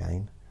drinking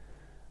again.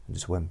 And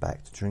just went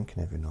back to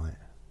drinking every night.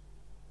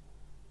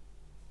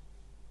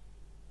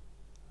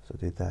 So I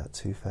did that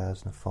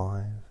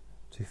 2005,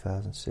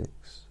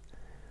 2006.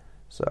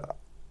 So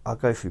I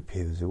go through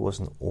periods. It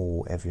wasn't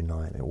all every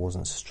night. It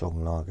wasn't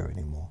strong lager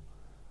anymore.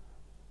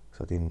 So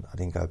So I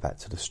didn't go back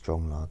to the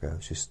strong lager. It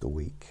was just the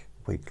weak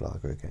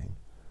lager again.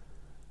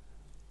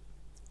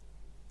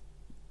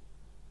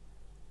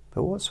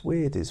 But what's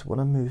weird is when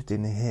I moved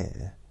in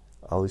here,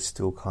 I was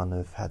still kind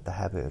of had the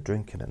habit of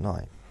drinking at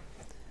night.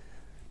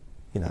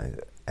 You know,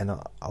 and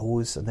I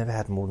never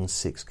had more than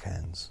 6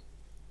 cans.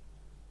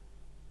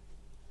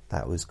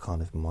 That was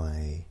kind of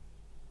my,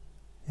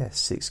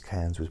 6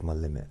 cans was my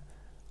limit.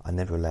 I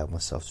never allowed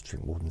myself to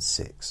drink more than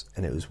 6,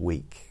 and it was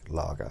weak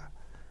lager.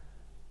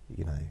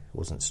 You know, it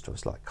wasn't strong.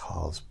 It's like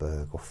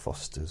Carlsberg or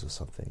Foster's or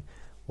something.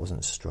 It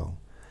wasn't strong.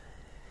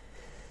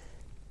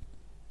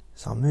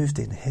 So I moved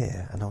in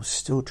here, and I was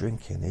still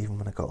drinking even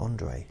when I got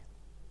Andre.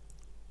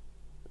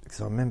 Because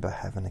I remember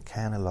having a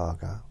can of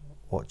lager,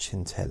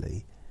 watching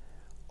telly.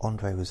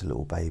 Andre was a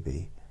little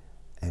baby,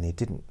 and he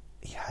didn't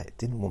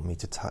want me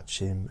to touch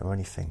him or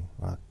anything.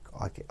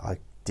 I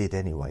did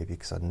anyway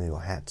because I knew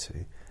I had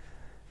to.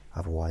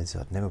 Otherwise,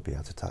 I'd never be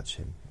able to touch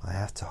him. I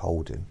have to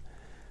hold him,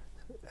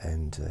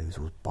 and he was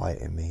always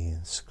biting me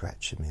and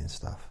scratching me and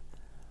stuff.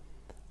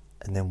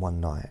 And then one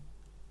night,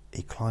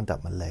 he climbed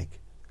up my leg,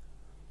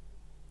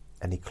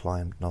 and I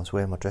was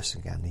wearing my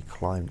dressing gown, and he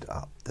climbed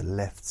up the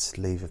left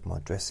sleeve of my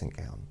dressing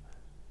gown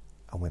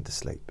and went to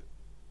sleep.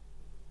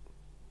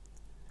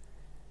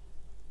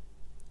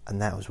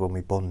 And that was when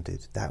we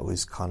bonded. That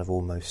was kind of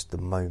almost the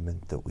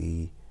moment that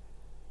he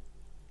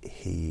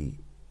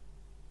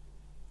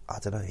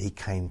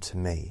came to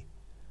me,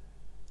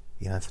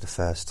 you know, for the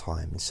first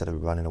time, instead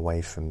of running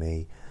away from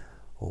me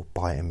or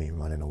biting me and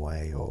running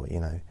away or, you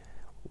know,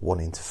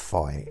 wanting to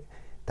fight.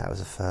 That was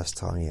the first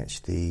time he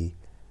actually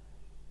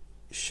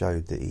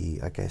showed that he,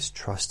 I guess,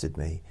 trusted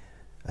me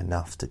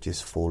enough to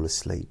just fall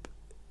asleep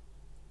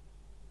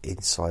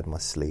inside my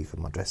sleeve of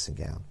my dressing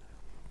gown.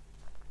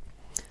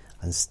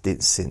 And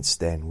since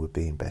then, we're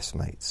being best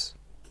mates.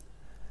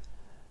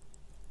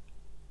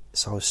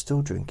 So I was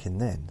still drinking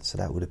then, so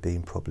that would have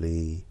been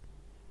probably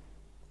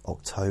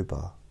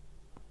October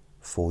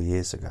 4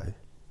 years ago.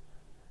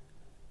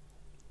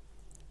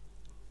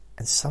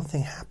 And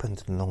something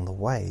happened along the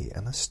way,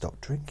 and I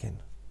stopped drinking.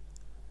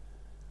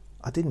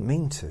 I didn't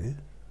mean to.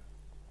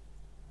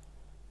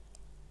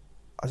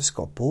 I just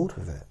got bored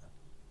with it.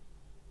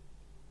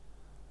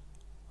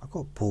 I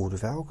got bored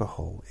with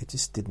alcohol.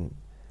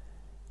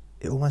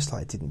 It almost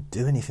like it didn't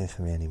do anything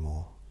for me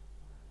anymore.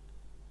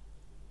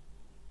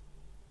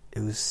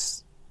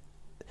 It's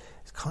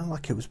kind of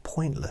like it was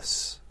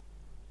pointless.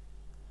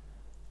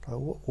 Like,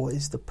 what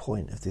is the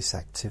point of this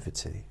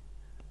activity?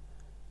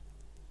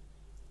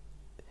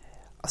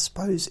 I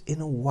suppose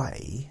in a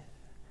way,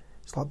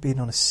 it's like being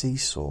on a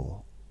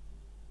seesaw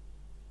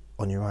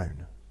on your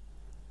own.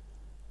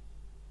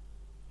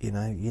 You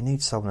know, you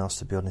need someone else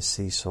to be on a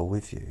seesaw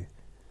with you.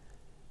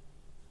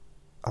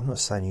 I'm not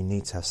saying you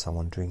need to have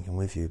someone drinking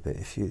with you, but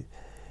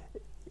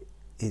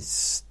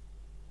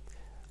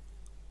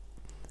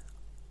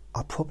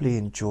I probably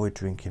enjoyed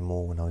drinking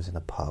more when I was in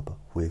a pub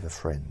with a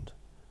friend,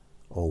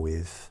 or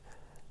I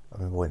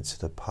remember I went to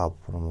the pub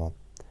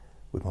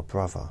with my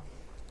brother,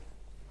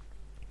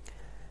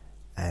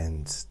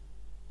 and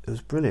it was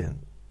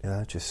brilliant, you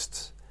know,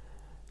 just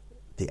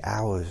the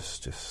hours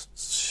just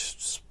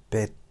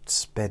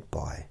sped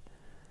by,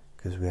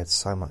 because we had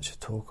so much to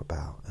talk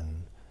about,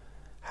 and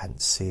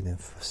hadn't seen him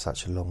for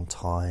such a long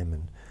time,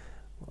 and,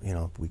 you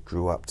know, we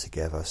grew up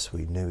together, so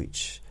we knew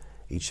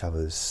each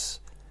other's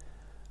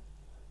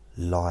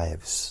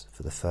lives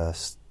for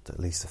at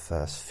least the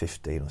first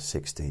 15 or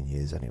 16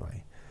 years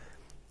anyway,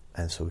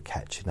 and so we're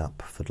catching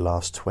up for the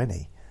last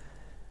 20,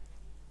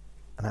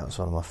 and that was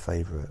one of my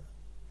favourite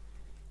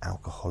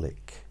alcohol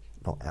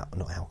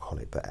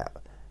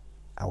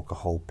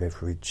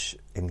beverage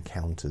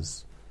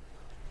encounters.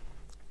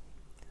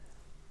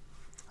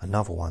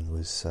 Another one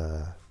was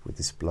with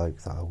this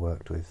bloke that I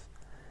worked with,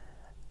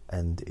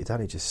 and it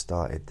only just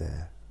started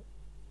there,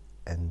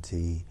 and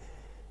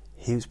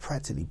he was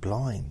practically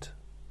blind.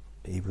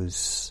 I think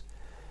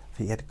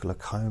he had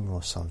glaucoma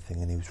or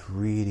something, and he was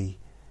really,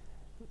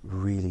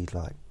 really,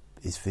 like,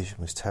 his vision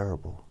was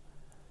terrible,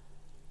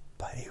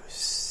 but he was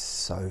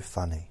so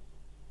funny.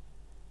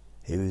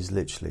 He was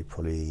literally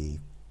probably,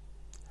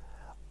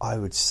 I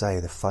would say,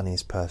 the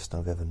funniest person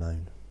I've ever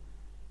known.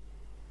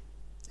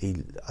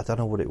 I don't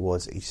know what it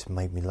was, he just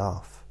made me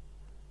laugh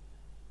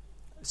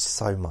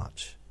so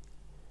much,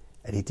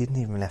 and he didn't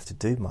even have to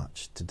do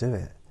much to do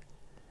it.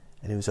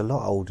 And he was a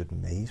lot older than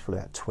me. He's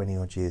probably about 20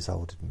 odd years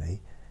older than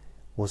me.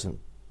 Wasn't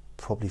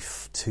probably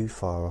too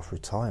far off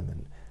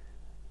retirement,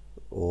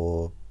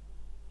 or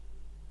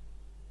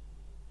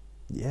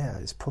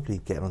it's probably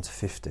getting on to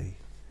 50,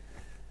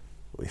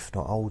 if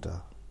not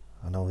older.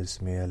 I know he's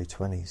in my early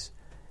 20s.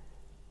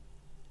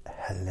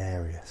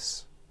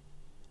 Hilarious.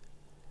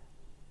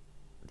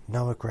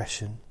 No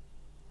aggression,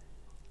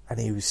 and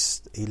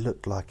he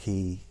looked like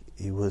he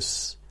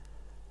was.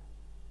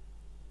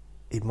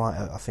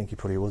 I think he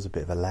probably was a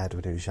bit of a lad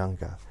when he was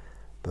younger,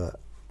 but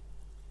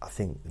I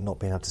think not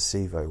being able to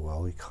see very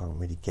well, he can't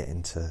really get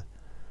into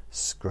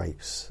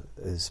scrapes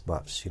as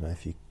much. You know,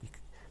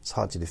 it's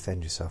hard to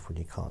defend yourself when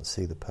you can't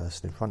see the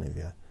person in front of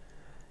you.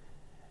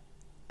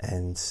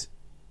 And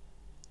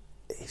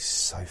he's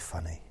so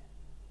funny.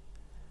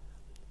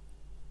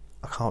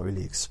 I can't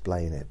really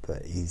explain it,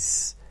 but it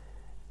was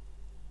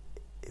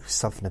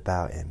something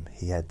about him.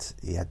 He had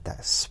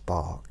that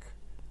spark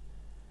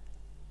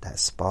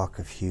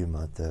of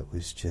humour that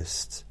was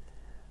just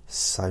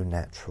so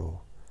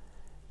natural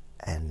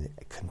and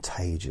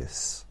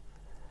contagious.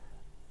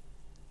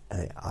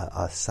 And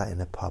I sat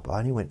in a pub. I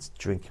only went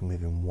drinking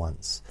with him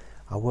once.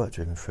 I worked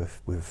with him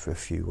for a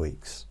few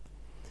weeks,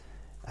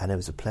 and it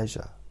was a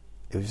pleasure.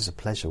 It was just a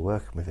pleasure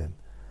working with him,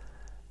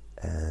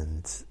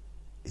 and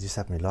he just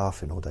had me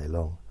laughing all day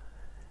long.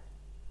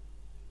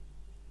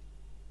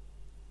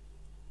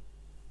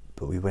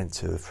 But we went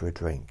for a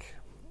drink.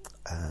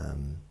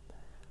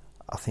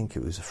 I think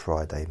it was a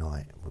Friday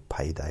night,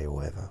 payday or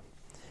whatever.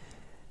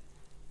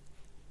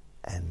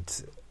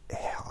 And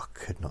I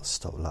could not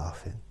stop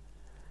laughing.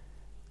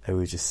 And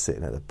we were just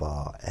sitting at the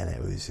bar, and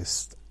it was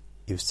just,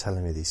 he was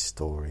telling me these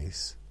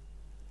stories.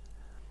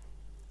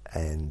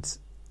 And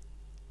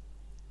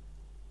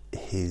I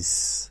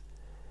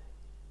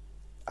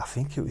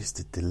think it was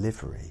the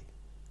delivery.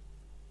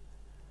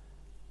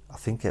 I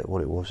think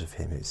what it was with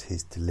him, it was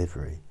his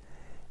delivery.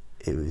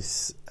 It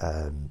was,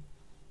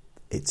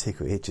 it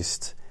tickled,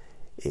 it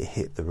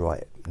hit the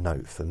right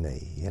note for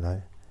me, you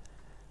know.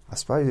 I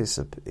suppose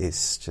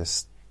it's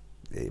just,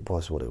 it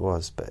was what it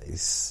was, but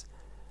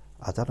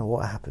I don't know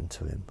what happened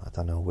to him. I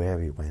don't know where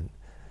he went,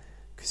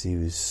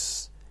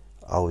 because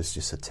I was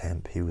just a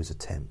temp, he was a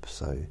temp,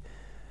 so,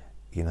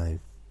 you know,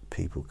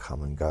 people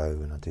come and go,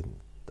 and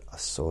I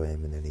saw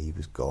him, and then he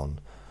was gone,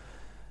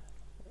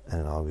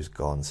 and I was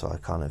gone, so I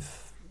kind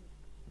of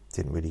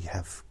didn't really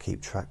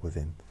keep track with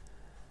him.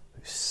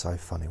 It was so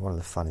funny, one of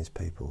the funniest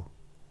people,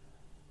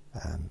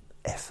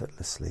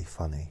 effortlessly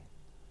funny.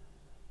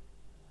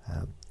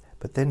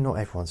 But then not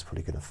everyone's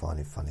probably going to find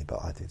him funny,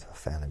 but I did. I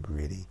found him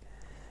really,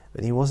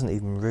 but he wasn't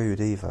even rude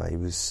either.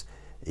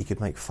 He could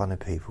make fun of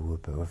people,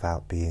 but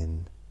without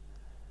being.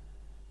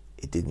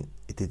 It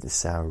didn't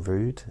sound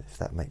rude, if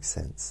that makes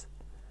sense.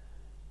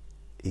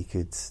 He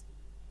could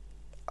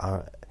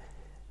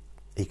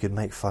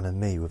make fun of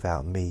me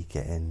without me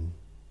getting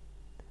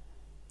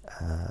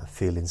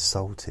feel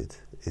insulted.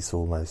 It's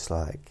almost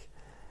like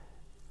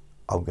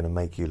I'm going to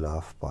make you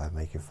laugh by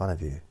making fun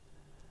of you.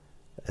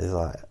 It's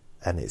like,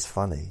 and it's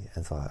funny.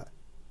 It's like,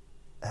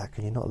 how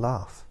can you not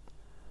laugh?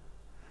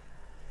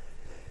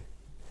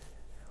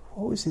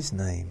 What was his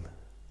name?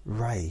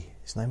 Ray.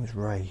 His name was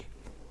Ray.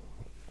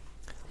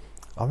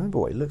 I remember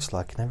what he looks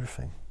like and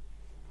everything.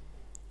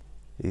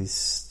 He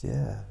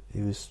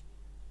was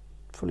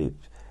probably,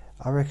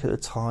 I reckon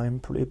at the time,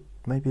 probably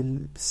maybe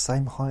the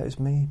same height as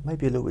me,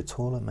 maybe a little bit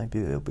taller, maybe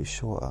a little bit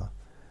shorter,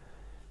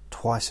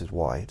 twice as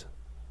wide.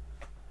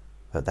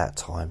 At that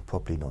time,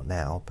 probably not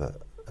now,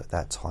 but at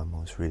that time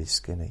I was really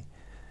skinny.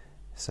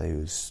 So he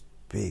was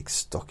big,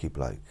 stocky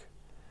bloke.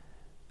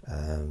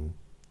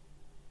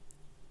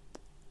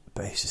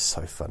 But he's just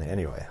so funny.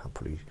 Anyway,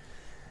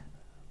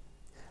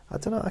 I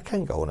don't know, I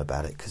can go on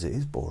about it because it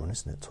is boring,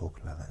 isn't it,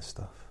 talking about that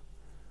stuff.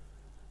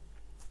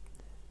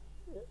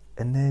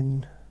 And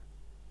then,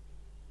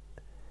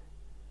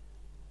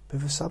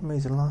 but for some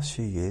reason, the last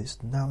few years,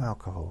 no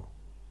alcohol.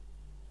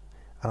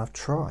 And I've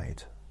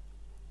tried.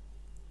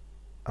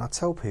 And I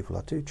tell people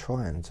I do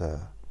try and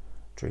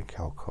drink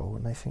alcohol,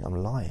 and they think I'm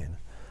lying,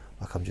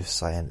 like I'm just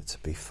saying it to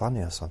be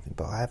funny or something,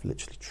 but I have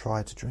literally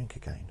tried to drink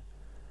again.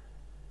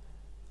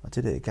 I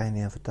did it again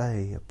the other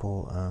day. I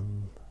bought,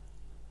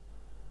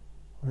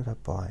 what did I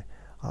buy?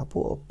 I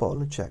bought a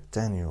bottle of Jack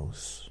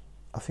Daniels.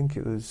 I think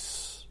it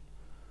was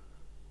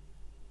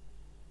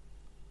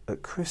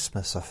at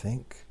Christmas, I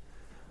think.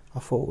 I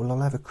thought, well,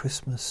 I'll have a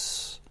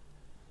Christmas.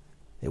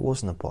 It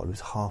wasn't a bottle, it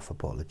was half a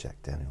bottle of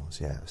Jack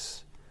Daniels,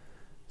 yes.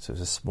 So it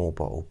was a small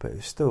bottle, but it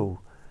was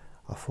still,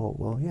 I thought,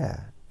 well,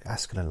 yeah,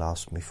 that's going to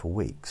last me for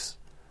weeks.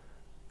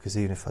 Because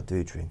even if I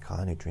do drink,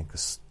 I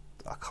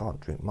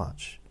can't drink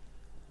much.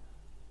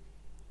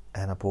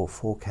 And I bought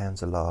 4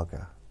 cans of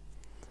lager.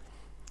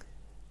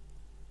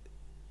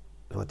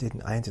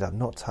 I ended up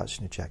not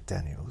touching the Jack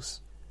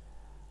Daniels.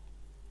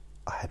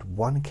 I had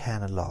 1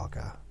 can of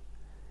lager.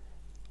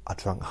 I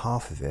drank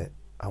half of it.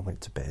 I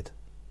went to bed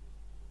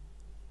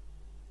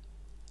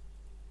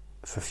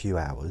for a few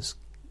hours.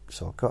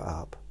 So I got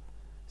up.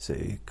 So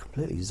it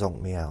completely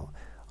zonked me out.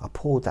 I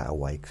poured that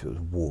away because it was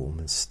warm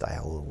and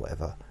stale or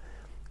whatever.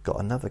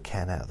 Got another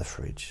can out of the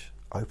fridge.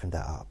 Opened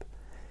that up.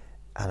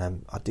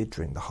 And I did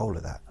drink the whole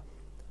of that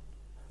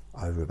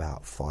over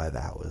about 5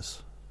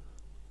 hours.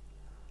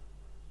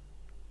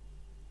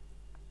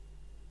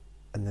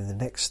 And then the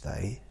next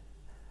day,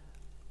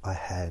 I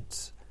had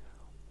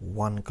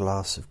 1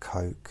 glass of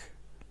Coke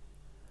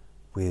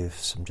with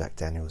some Jack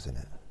Daniels in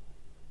it.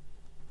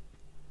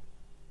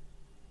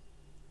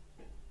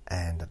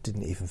 And I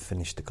didn't even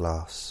finish the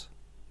glass.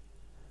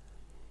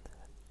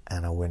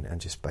 And I went and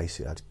just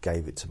basically, I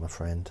gave it to my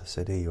friend. I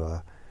said, here you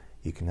are,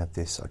 you can have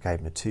this. I gave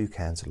him 2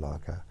 cans of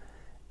lager,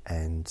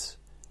 and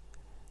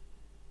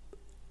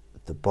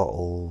the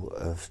bottle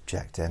of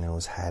Jack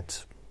Daniels had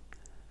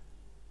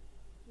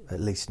at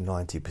least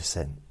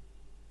 90%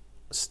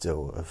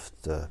 still of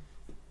the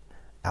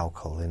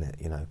alcohol in it,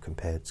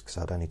 compared, because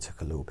I'd only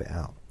took a little bit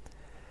out.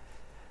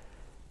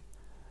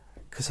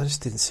 Because I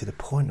just didn't see the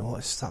point. I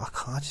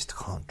just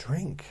can't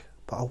drink,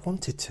 but I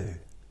wanted to.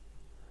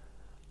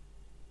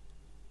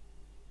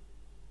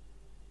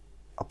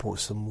 I bought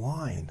some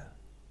wine.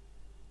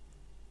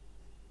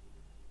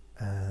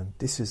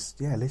 This is,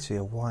 literally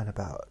a wine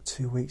about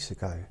 2 weeks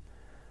ago.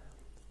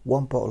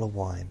 One bottle of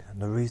wine,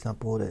 and the reason I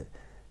bought it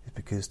is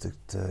because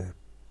the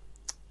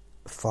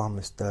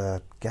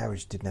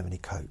garage didn't have any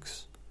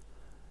Cokes.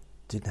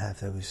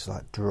 There was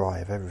like dry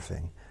of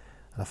everything.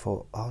 And I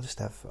thought, I'll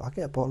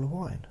get a bottle of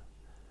wine.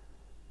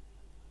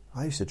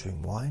 I used to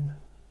drink wine.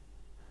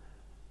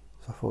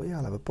 So I thought,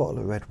 I'll have a bottle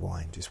of red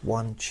wine, just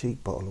one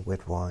cheap bottle of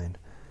red wine.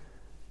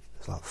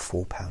 It's like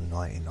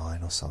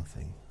 £4.99 or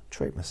something.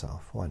 Treat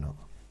myself, why not?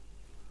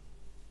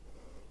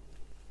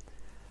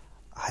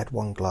 I had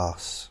one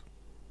glass,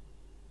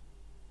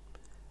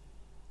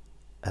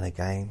 and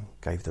again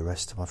gave the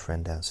rest to my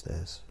friend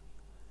downstairs.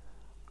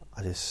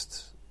 I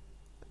just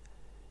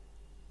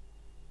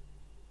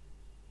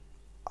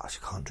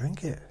can't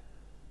drink it.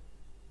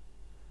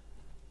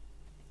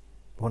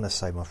 When I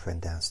say my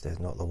friend downstairs,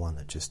 not the one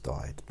that just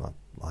died, my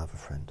other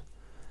friend.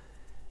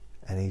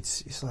 And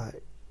he's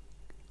like,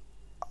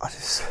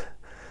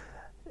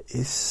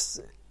 it's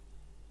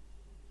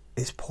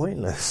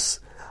pointless.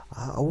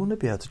 I want to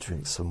be able to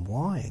drink some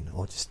wine,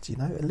 or just,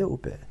 a little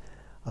bit.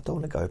 I don't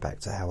want to go back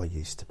to how I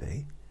used to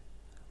be.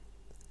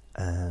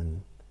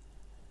 But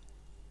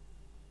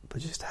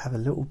just have a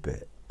little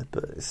bit.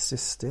 But it's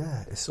just,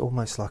 it's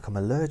almost like I'm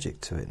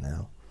allergic to it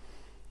now.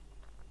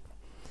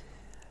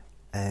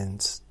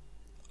 And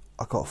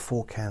I got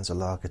 4 cans of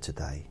lager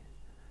today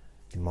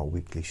in my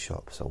weekly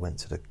shop. So I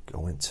went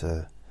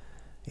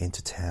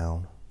into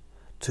town,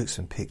 took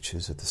some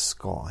pictures of the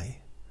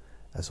sky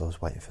as I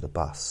was waiting for the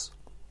bus,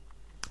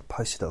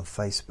 posted it on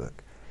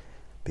Facebook,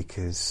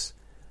 because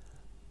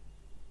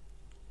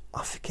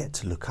I forget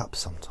to look up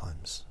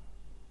sometimes.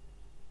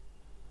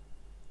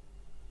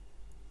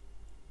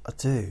 I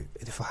do.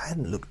 If I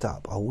hadn't looked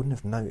up, I wouldn't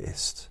have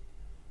noticed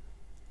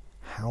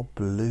how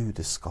blue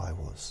the sky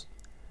was.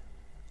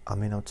 I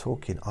mean, I'm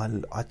talking, I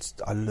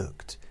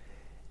looked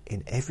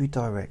in every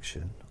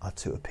direction. I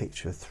took a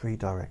picture of 3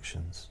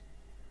 directions,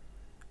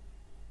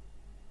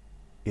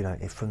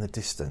 from the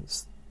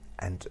distance,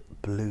 and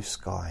blue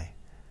sky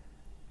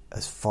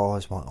as far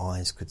as my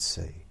eyes could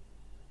see,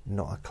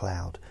 not a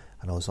cloud.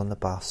 And I was on the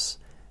bus,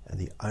 and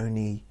the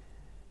only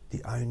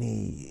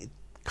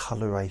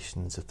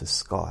colorations of the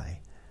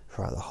sky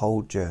throughout the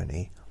whole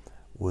journey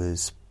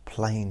was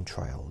plane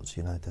trails,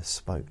 the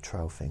smoke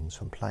trail things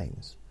from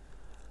planes.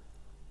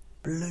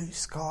 Blue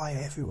sky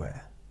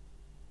everywhere.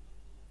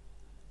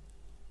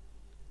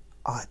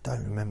 I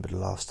don't remember the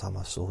last time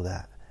I saw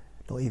that,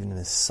 not even in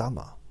the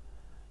summer,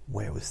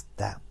 where it was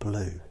that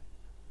blue,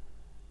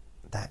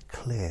 that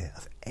clear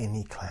of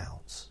any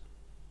clouds.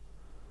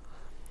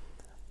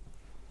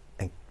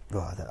 And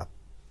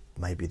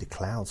maybe the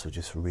clouds were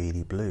just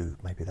really blue.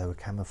 Maybe they were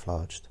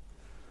camouflaged,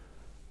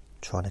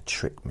 trying to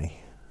trick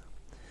me.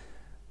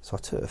 So I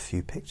took a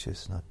few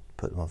pictures and I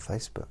put them on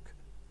Facebook.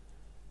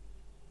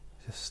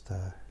 Just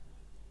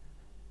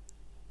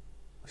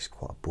it's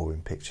quite a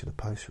boring picture to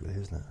post, really,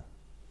 isn't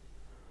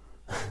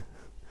it?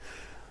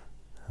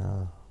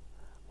 Well,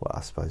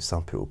 I suppose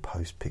some people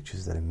post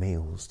pictures of their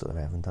meals that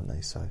they're having, don't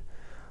they? So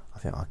I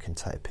think I can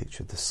take a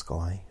picture of the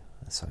sky.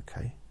 That's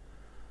okay.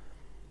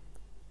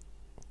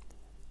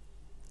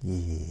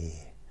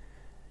 Yeah.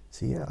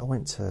 So I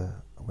went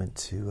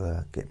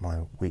to get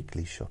my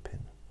weekly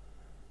shopping,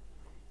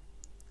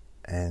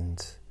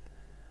 and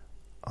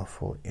I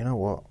thought, you know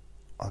what?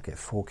 I'll get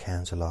 4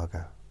 cans of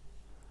lager,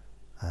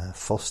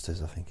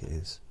 Foster's, I think it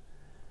is,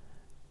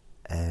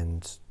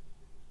 and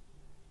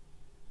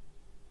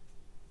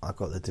I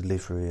got the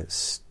delivery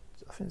at,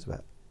 I think it's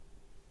about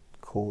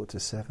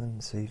 6:45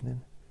 this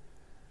evening,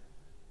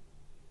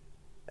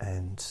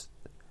 and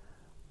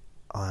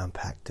I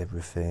unpacked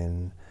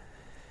everything,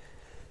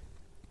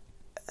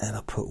 and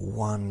I put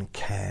 1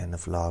 can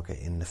of lager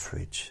in the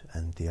fridge,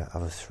 and the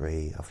other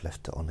 3 I've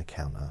left it on the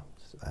counter,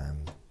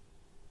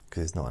 because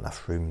there's not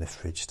enough room in the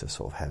fridge to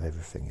sort of have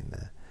everything in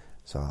there.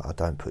 So I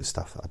don't put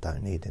stuff that I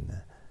don't need in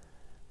there.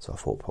 So I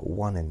thought put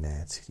 1 in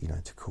there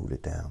to cool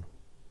it down.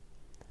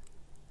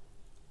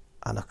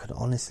 And I can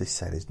honestly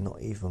say there's not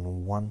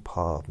even one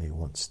part of me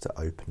wants to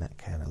open that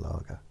can of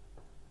lager.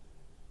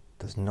 It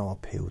does not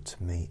appeal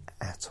to me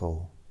at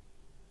all.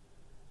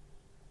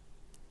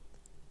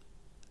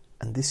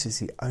 And this is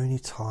the only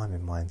time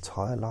in my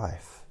entire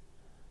life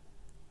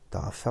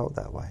that I felt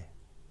that way.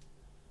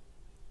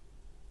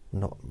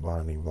 Not,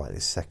 right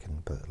this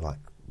second, but like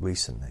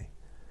recently.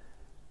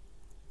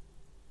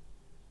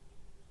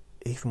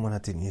 Even when I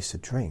didn't used to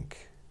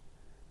drink,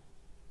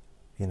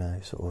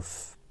 sort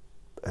of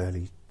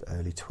early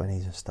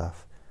 20s and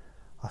stuff,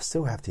 I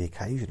still have the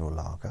occasional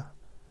lager.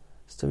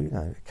 Still,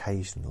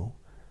 occasional,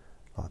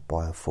 like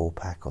buy a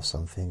 4-pack or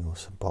something, or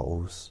some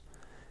bottles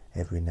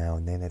every now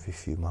and then, every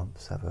few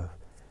months, have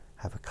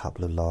a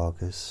couple of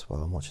lagers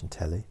while I'm watching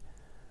telly.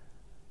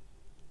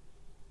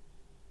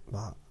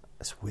 But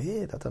it's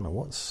weird. I don't know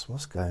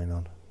what's going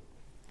on.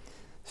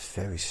 It's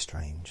very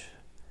strange.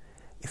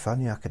 If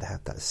only I could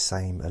have that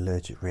same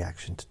allergic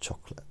reaction to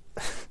chocolate,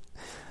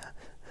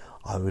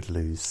 I would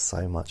lose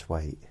so much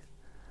weight.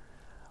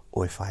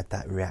 Or if I had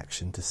that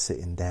reaction to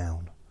sitting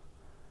down,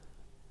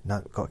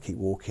 no, got to keep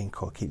walking,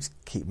 got to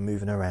keep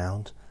moving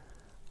around,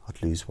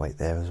 I'd lose weight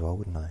there as well,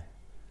 wouldn't I?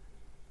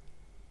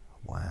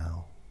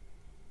 Wow.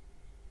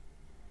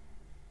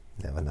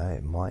 Never know,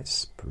 it might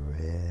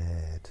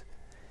spread.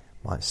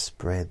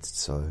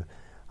 So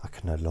I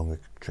can no longer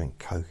drink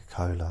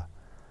Coca-Cola.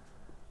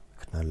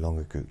 I can no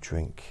longer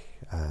drink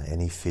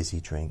any fizzy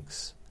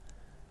drinks.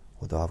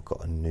 Although I've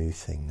got a new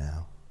thing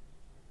now.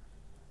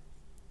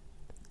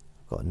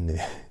 I've got a new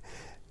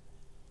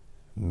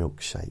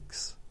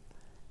milkshakes.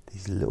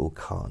 These little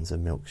cartons of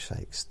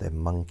milkshakes. They're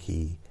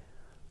monkey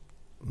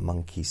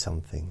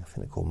something. I think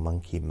they're called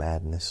Monkey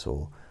Madness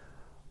or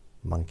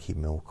Monkey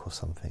Milk or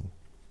something.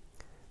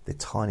 They're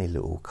tiny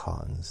little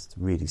cartons,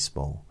 really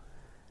small,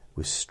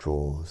 with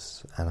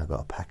straws. And I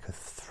got a pack of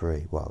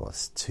 3. Well, I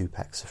got 2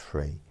 packs of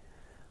 3.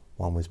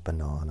 One was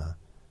banana,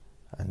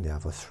 and the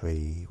other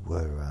 3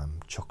 were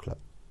chocolate.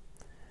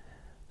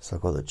 So I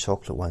got the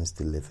chocolate ones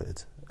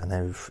delivered, and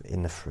they were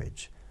in the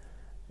fridge,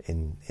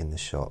 in the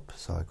shop.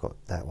 So I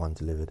got that one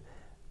delivered,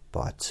 but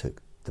I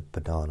took the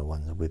banana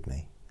ones with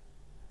me,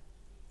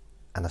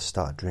 and I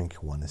started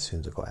drinking one as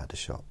soon as I got out of the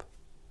shop.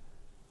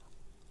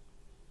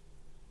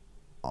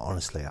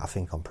 Honestly, I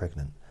think I'm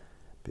pregnant,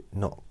 but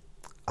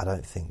I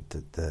don't think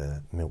that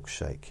the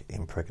milkshake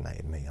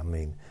impregnated me. I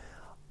mean,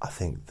 I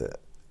think that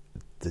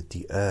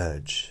the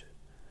urge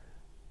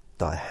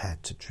that I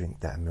had to drink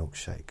that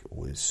milkshake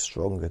was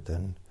stronger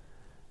than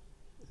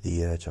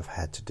the urge I've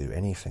had to do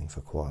anything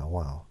for quite a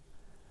while.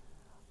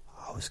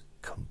 I was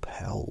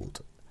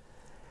compelled.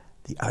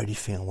 The only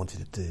thing I wanted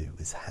to do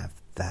was have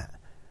that.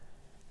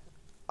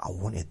 I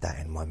wanted that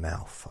in my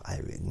mouth.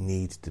 I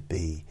needed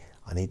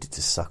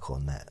to suck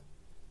on that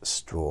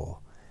straw.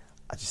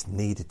 I just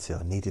needed to.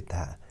 I needed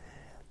that.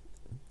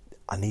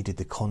 I needed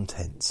the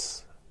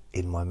contents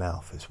in my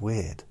mouth. It's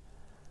weird.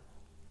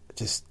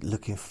 Just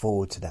looking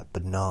forward to that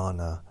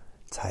banana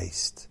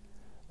taste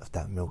of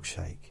that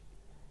milkshake.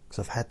 Because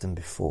I've had them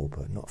before,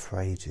 but not for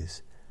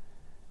ages.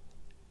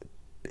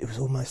 It was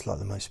almost like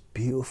the most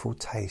beautiful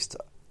taste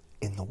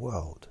in the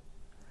world.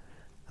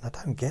 And I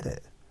don't get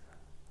it.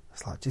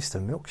 It's like just a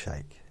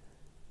milkshake.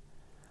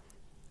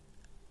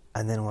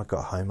 And then when I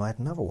got home, I had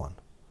another one.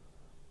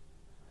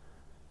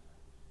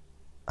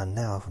 And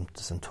now,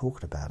 as I'm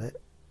talking about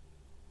it,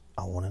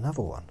 I want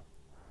another one.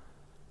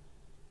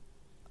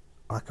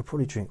 I could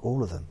probably drink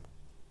all of them,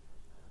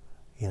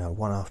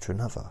 one after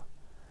another,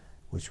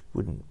 which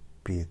wouldn't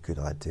be a good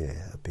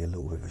idea. It'd be a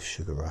little bit of a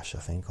sugar rush, I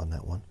think, on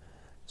that one.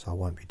 So I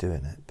won't be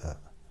doing it, but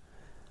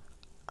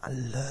I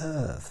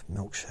love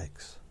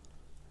milkshakes.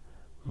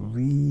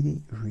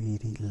 Really,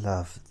 really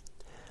love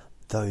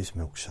those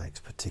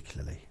milkshakes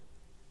particularly.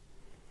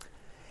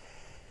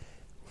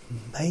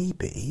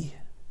 Maybe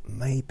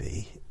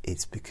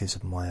it's because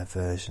of my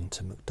aversion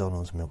to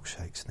McDonald's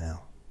milkshakes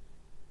now.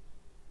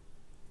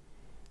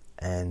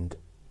 And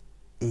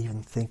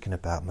even thinking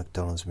about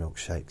McDonald's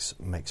milkshakes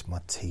makes my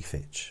teeth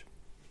itch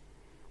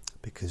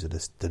because of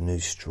the new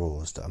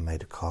straws that are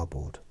made of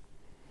cardboard.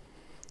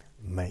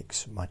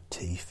 Makes my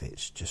teeth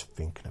itch just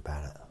thinking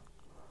about it.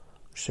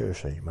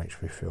 Seriously, it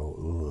makes me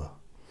feel, ugh.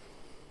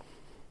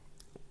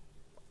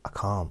 I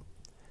can't.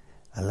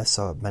 Unless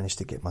I manage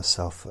to get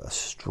myself a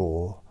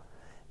straw,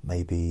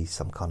 maybe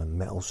some kind of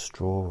metal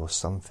straw or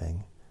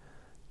something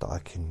that I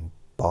can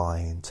buy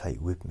and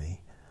take with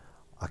me,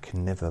 I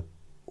can never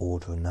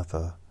order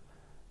another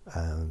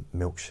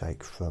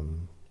milkshake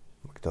from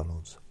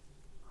McDonald's.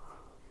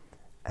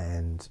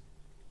 And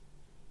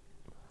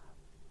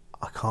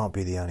I can't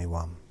be the only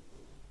one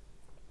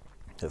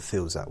that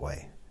feels that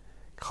way.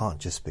 Can't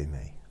just be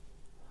me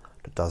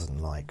that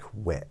doesn't like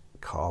wet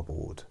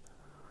cardboard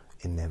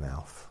in their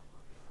mouth.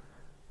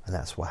 And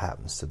that's what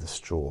happens to the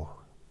straw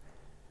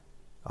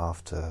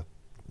after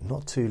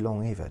not too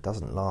long either. It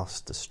doesn't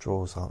last. The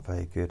straws aren't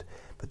very good,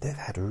 but they've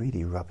had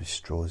really rubbish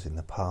straws in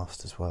the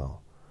past as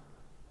well.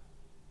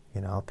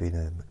 I've been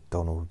a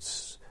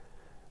McDonald's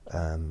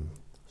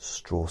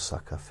straw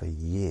sucker for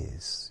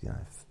years,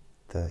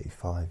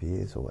 35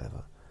 years or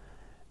whatever.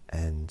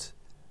 And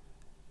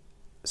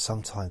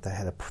sometimes they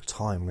had a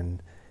time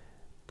when,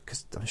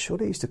 because I'm sure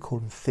they used to call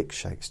them thick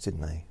shakes,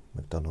 didn't they,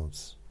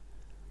 McDonald's?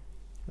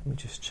 Let me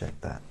just check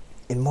that.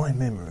 In my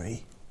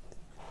memory,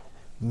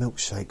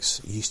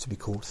 milkshakes used to be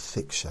called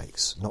thick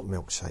shakes, not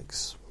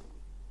milkshakes.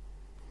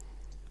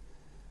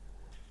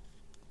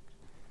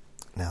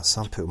 Now,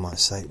 some people might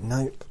say,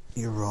 nope,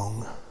 you're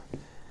wrong.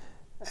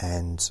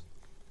 And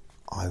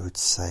I would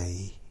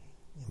say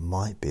it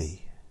might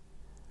be,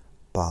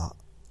 but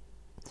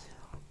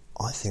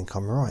I think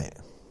I'm right.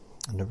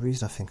 And the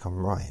reason I think I'm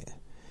right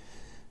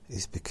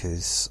is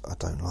because I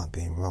don't like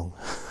being wrong.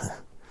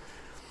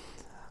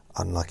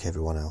 Unlike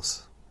everyone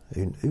else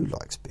who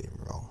likes being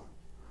wrong.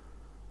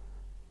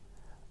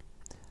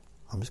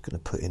 I'm just going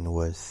to put in the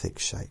word thick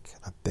shake.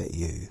 I bet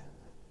you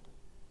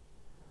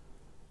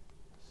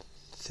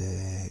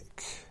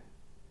thick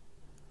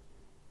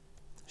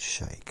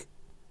shake.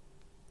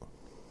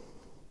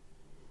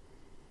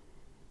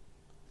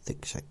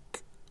 Thick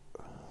shake.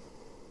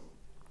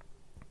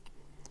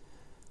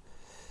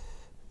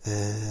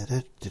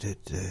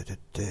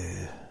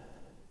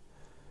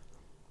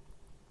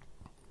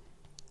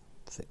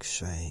 Thick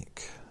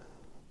shake.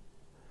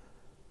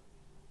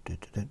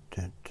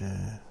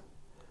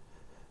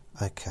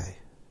 Okay.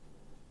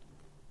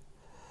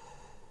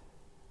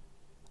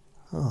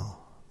 Oh,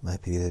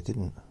 maybe they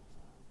didn't.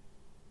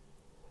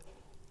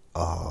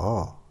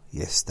 Oh,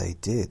 yes they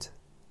did.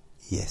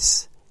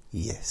 Yes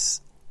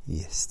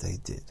they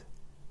did.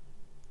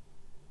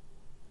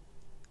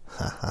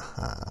 Ha ha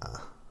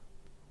ha.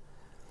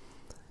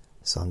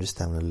 So I'm just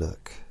having a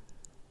look.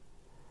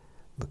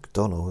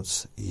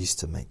 McDonald's used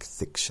to make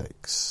thick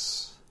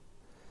shakes.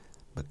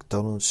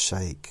 McDonald's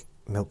shake,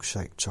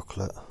 milkshake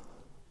chocolate.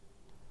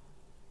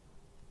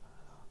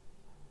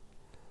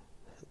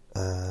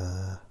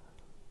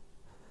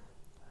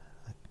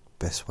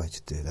 Best way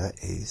to do that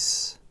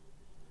is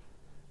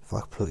if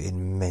I put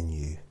in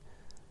menu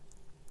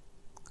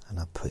and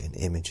I put in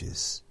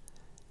images,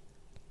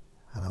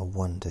 and I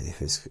wonder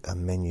if it's a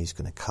menu's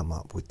going to come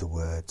up with the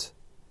word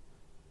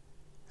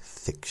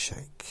thick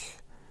shake.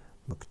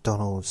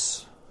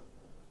 McDonald's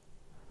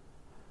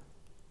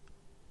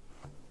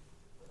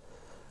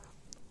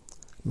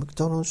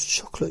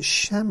chocolate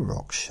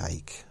shamrock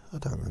shake. I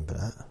don't remember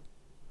that.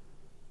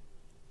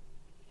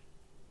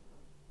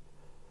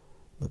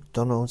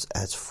 McDonald's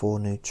adds 4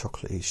 new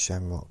chocolatey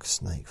shamrock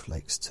snake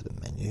flakes to the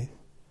menu.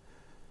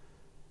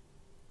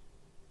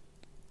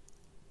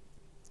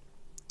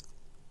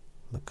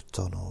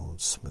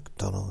 McDonald's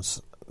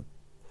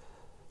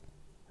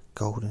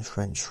golden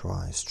French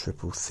fries,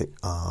 triple thick.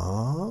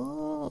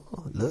 Ah,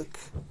 look.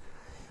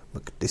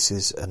 This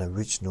is an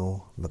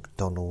original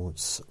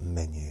McDonald's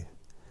menu.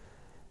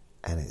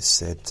 And it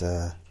said,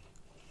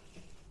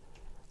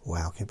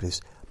 wow, can you believe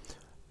this?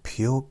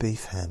 Pure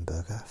beef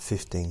hamburger,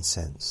 15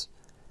 cents.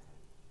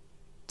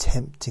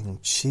 Tempting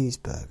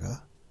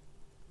cheeseburger,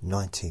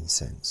 19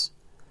 cents.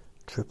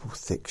 Triple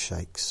thick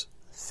shakes,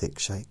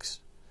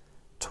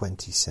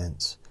 20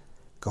 cents.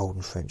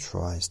 Golden French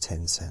fries,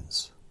 10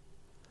 cents.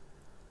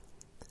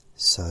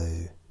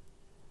 So,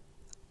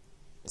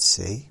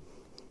 see,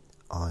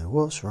 I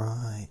was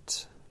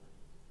right.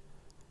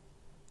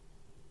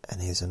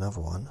 And here's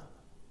another one.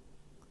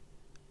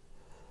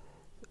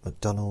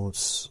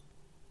 McDonald's,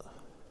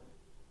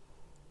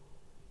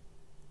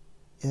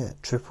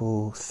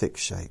 triple thick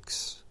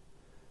shakes.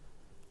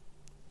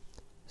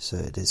 So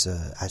it is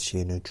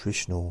actually a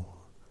nutritional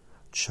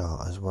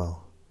chart as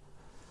well.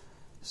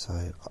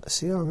 So,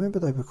 see, I remember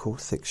they were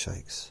called thick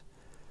shakes.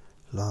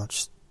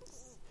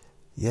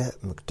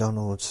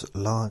 McDonald's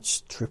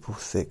large triple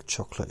thick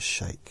chocolate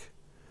shake.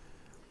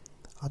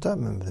 I don't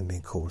remember them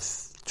being called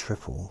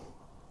triple.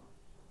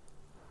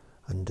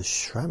 And the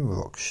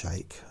shamrock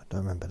shake, I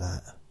don't remember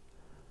that.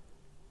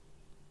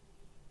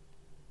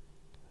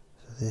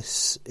 So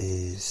this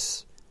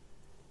is,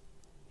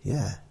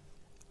 they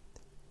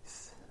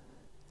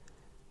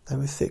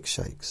were thick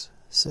shakes.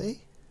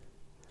 See?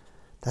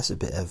 That's a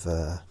bit of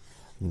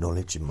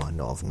knowledge you might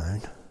not have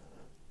known.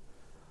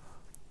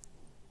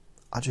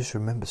 I just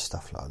remember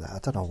stuff like that. I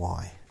don't know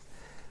why.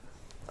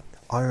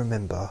 I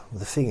remember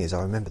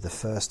the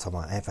first time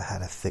I ever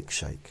had a thick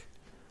shake,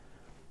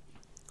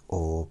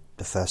 or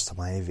the first time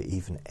I ever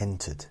even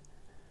entered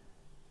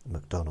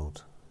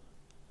McDonald's.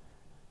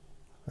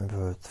 I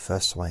remember the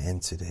first time I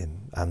entered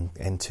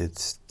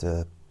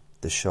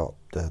the shop,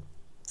 the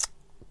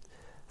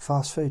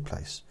fast food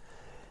place.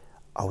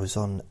 I was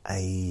on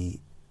a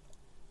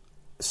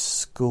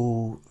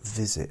school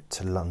visit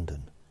to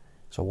London,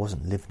 so I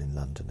wasn't living in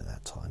London at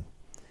that time.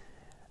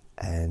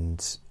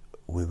 And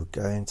we were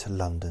going to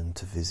London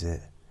to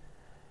visit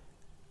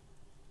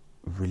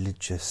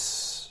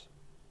religious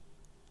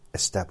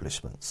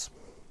establishments.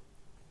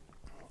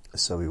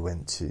 So we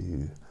went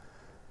to,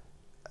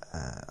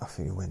 I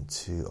think we went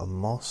to a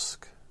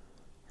mosque,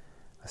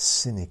 a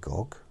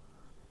synagogue,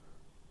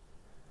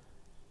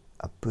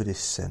 a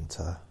Buddhist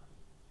centre,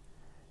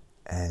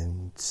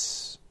 and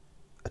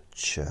a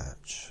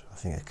church. I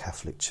think a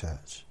Catholic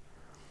church.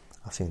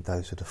 I think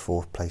those were the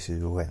 4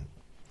 places we went.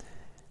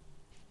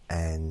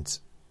 And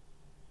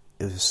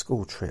it was a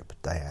school trip,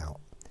 day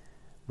out,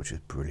 which was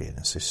brilliant.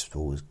 It's just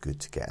always good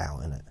to get out,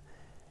 innit?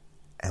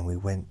 And we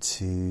went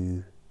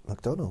to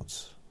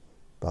McDonald's.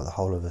 But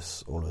all of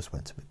us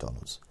went to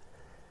McDonald's.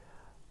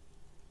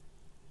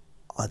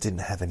 I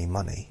didn't have any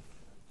money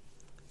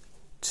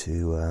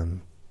to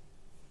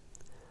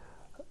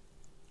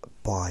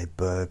buy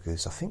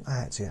burgers. I think I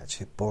had to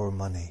actually borrow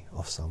money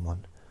off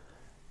someone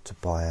to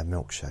buy a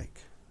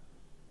milkshake.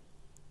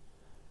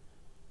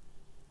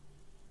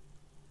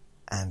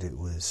 And it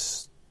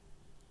was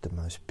the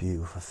most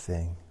beautiful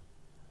thing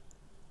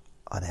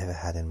I'd ever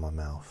had in my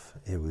mouth.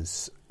 It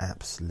was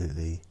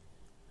absolutely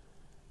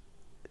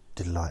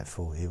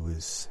delightful. It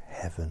was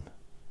heaven.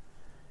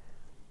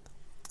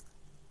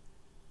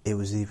 It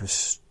was either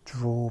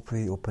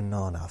strawberry or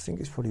banana. I think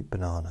it's probably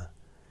banana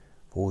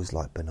I've always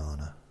liked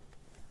banana.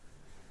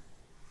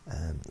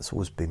 It's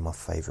always been my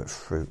favourite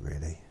fruit,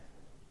 really.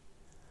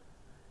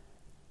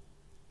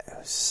 It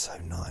was so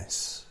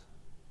nice.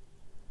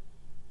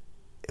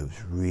 It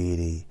was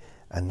really,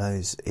 and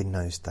in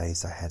those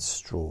days they had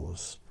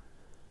straws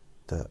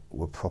that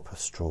were proper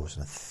straws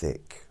and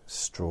thick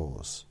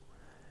straws.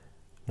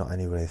 Not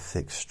only were they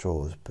thick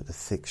straws, but the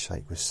thick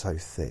shake was so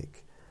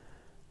thick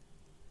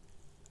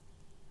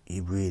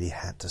you really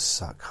had to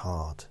suck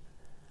hard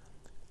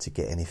to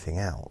get anything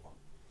out.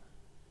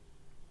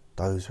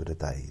 Those were the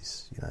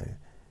days, you know.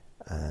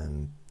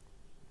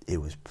 It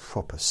was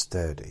proper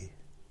sturdy.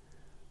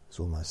 It was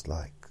almost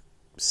like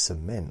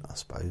cement, I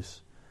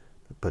suppose,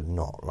 but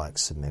not like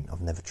cement. I've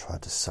never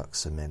tried to suck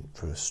cement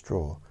through a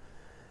straw.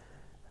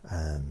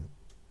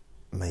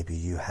 Maybe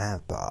you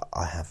have, but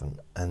I haven't,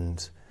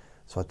 and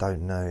so I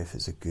don't know if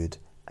it's a good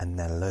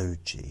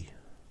analogy.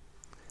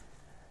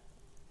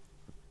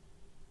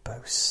 But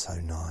it was so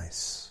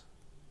nice.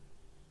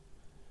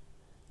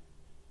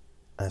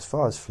 And as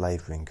far as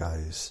flavouring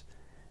goes,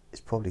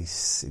 it's probably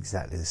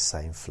exactly the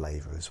same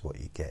flavour as what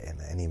you get in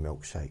any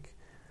milkshake.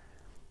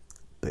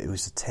 But it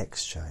was the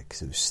texture,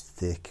 because it was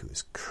thick, it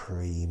was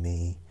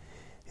creamy,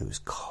 it was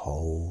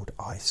cold,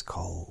 ice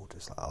cold. It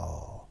was like,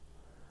 oh.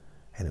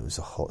 And it was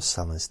a hot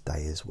summer's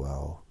day as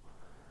well.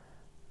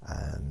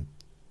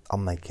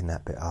 I'm making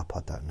that bit up.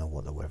 I don't know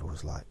what the weather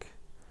was like.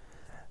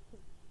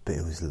 But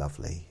it was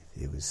lovely.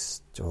 It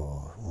was,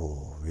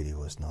 really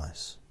was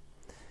nice.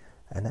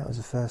 And that was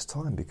the first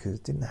time, because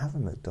it didn't have a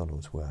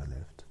McDonald's where I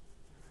lived.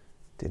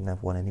 Didn't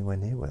have one anywhere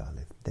near where I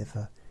lived.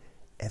 Never,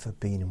 ever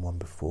been in one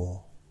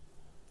before.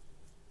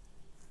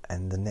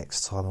 And the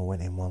next time I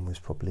went in one was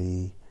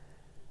probably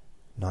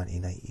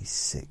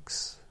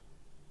 1986.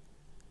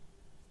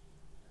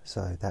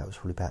 So that was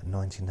probably about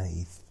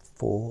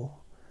 1984.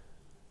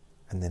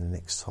 And then the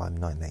next time,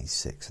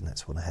 1986. And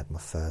that's when I had my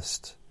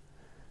first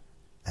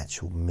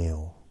actual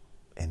meal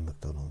in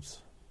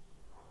McDonald's.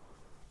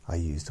 I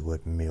use the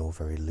word meal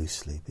very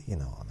loosely, but you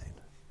know what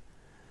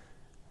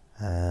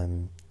I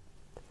mean.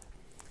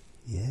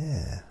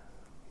 Yeah.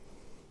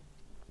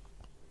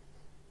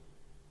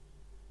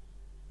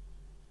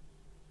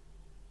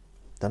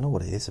 Don't know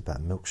what it is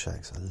about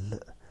milkshakes. I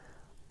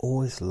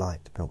always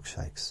liked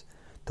milkshakes.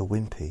 The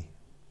Wimpy,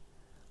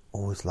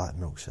 always liked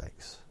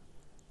milkshakes.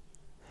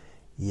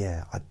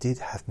 Yeah, I did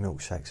have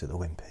milkshakes at the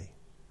Wimpy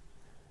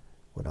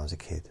when I was a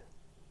kid,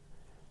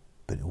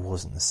 but it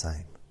wasn't the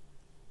same.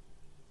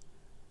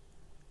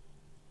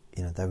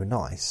 You know, they were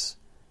nice,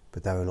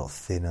 but they were a lot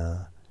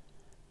thinner.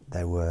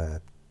 They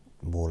were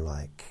more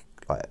like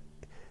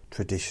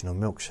traditional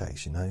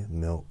milkshakes, you know,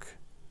 milk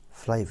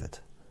flavoured.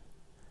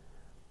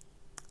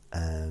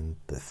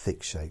 But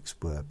thick shakes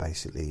were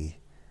basically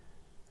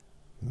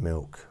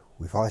milk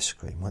with ice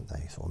cream, weren't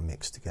they? Sort of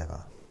mixed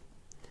together.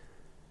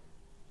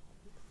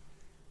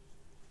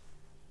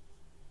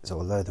 So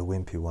although the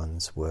Wimpy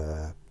ones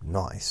were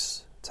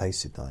nice,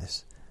 tasted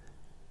nice,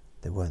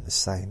 they weren't the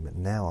same. But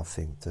now I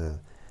think the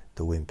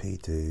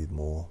Wimpy do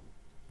more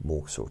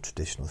sort of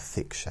traditional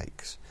thick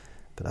shakes,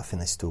 but I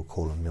think they still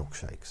call them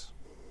milkshakes.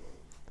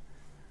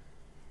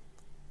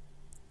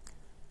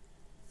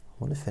 I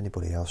wonder if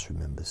anybody else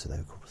remembers that they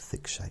were called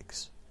thick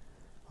shakes.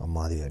 Or am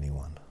I the only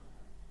one?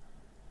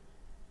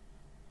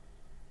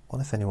 I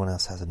wonder if anyone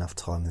else has enough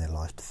time in their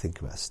life to think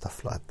about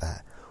stuff like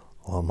that,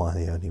 or am I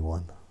the only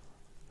one?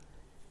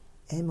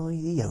 Am I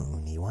the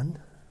only one?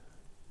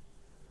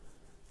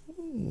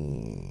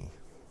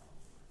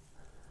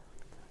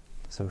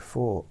 So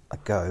before I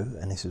go,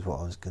 and this is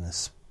what I was going to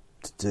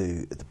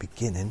do at the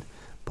beginning,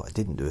 but I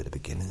didn't do it at the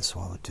beginning,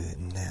 so I will do it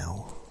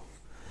now,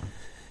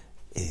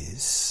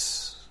 is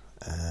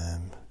I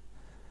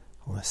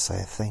want to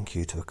say a thank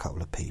you to a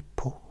couple of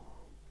people.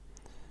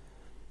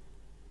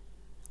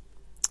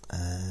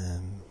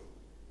 I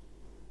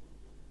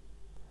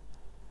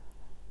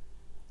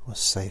want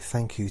to say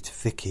thank you to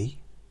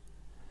Vicky,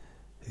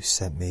 who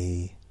sent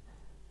me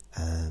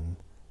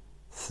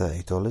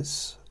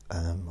 $30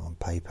 on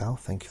PayPal.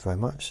 Thank you very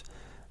much.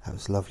 That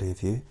was lovely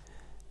of you.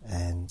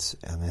 And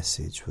our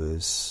message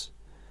was,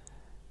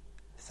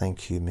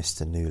 thank you,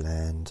 Mr.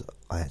 Newland.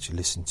 I actually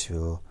listened to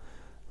your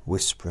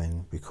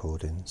whispering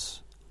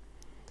recordings,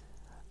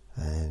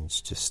 and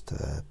just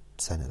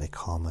saying that they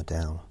calm her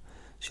down.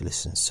 She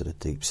listens to the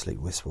deep sleep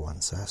whisper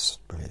ones. So that's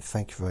brilliant.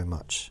 Thank you very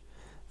much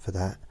for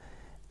that.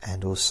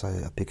 And also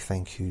a big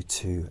thank you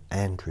to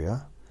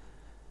Andrea,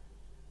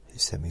 who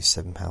sent me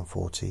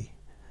 £7.40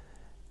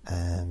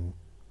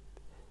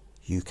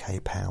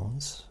 UK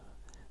pounds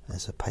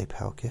as a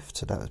PayPal gift.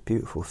 So that was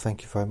beautiful.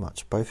 Thank you very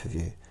much, both of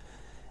you.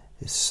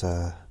 It's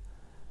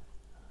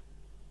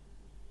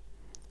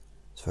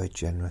very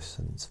generous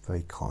and it's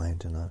very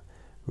kind, and I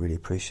really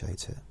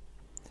appreciate it.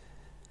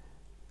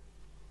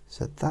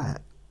 So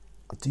that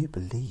I do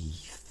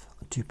believe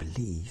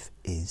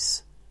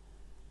is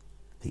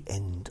the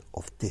end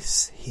of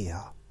this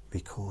here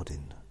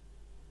recording.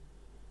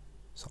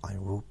 So I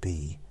will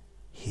be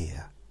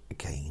here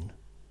again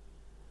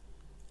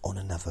on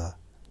another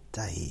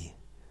day,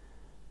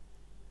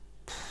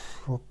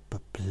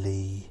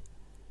 probably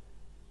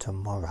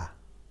tomorrow,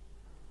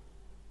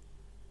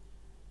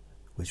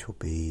 which will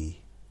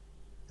be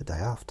the day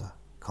after,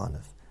 kind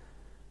of.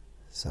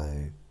 So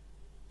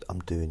I'm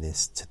doing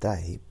this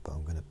today, but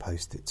I'm going to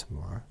post it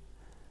tomorrow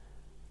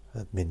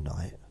at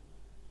midnight.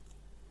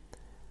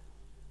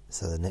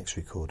 So the next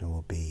recording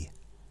will be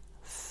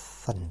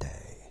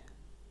Sunday.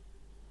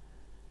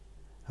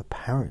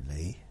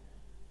 Apparently,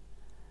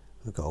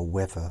 we've got a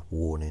weather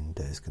warning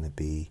that there's going to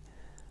be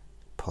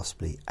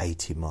possibly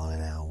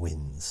 80-mile-an-hour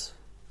winds.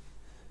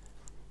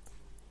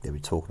 They were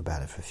talking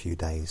about it for a few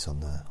days on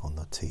the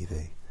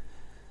TV.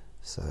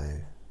 So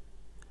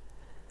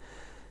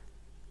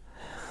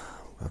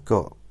I've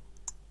got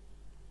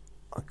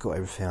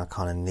everything I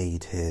kind of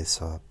need here,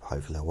 so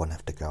hopefully I won't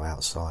have to go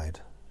outside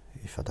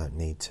if I don't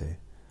need to.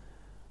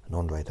 And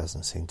Andre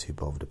doesn't seem too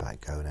bothered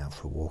about going out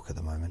for a walk at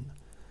the moment.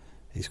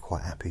 He's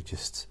quite happy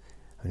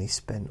he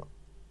spent,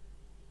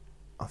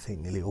 I think,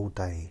 nearly all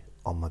day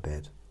on my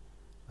bed,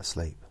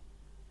 asleep.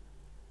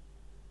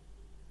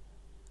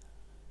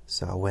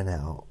 So I went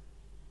out,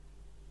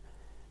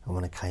 and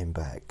when I came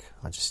back,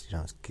 I just,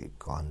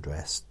 got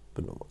undressed.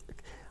 But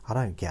I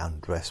don't get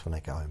undressed when I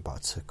go home, but I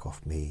took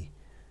off me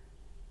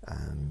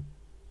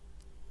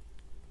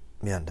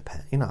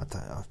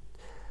underpants.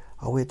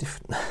 I wear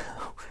different.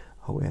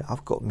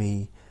 I've got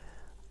me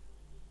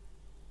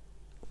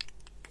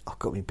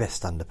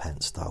best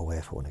underpants that I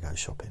wear for when I go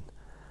shopping.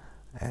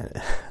 And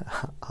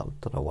I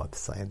don't know why I'm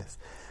saying this.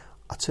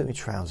 I took my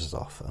trousers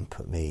off and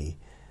put me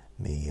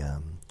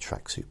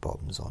tracksuit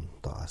bottoms on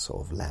that I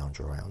sort of lounge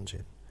around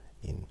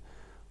in.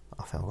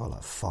 I think I've got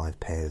like 5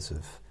 pairs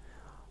of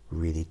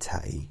really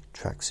tatty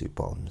tracksuit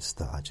bottoms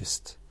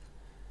that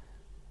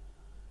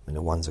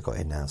the ones I got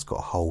in now, it's got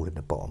a hole in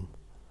the bottom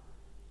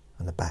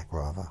and the back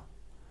rather.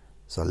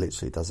 So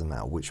literally it doesn't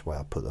matter which way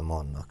I put them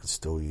on, I can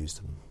still use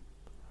them.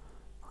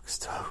 I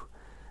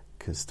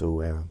can still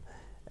wear them.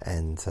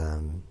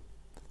 And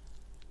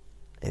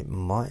it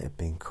might have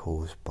been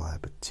caused by a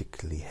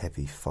particularly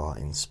heavy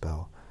farting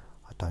spell.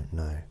 I don't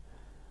know.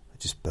 I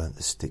just burnt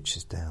the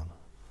stitches down.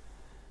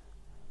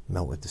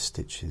 Melted the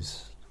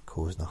stitches,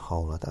 causing a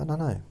hole. I don't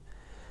know.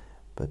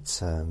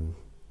 But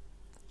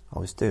I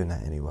was doing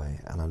that anyway,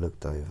 and I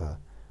looked over,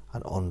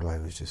 and Andre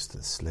was just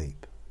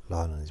asleep,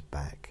 lying on his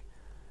back,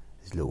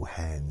 his little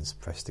hands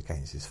pressed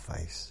against his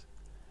face,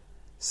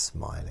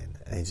 smiling,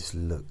 and he just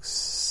looked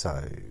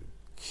so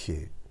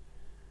cute.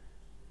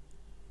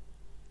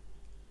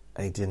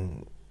 And he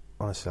didn't,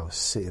 honestly, I was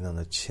sitting on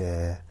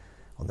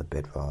the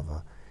bed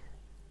rather,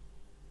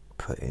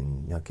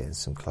 getting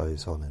some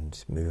clothes on and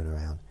just moving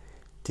around,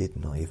 did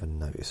not even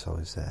notice I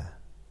was there.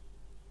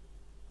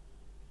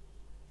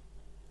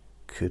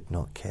 Could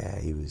not care.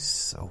 He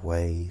was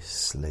away,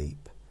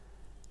 asleep,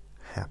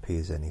 happy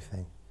as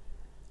anything.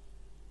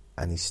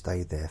 And he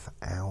stayed there for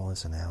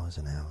hours and hours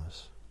and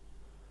hours.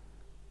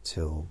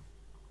 Till,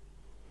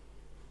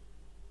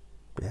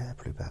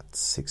 probably about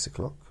 6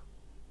 o'clock,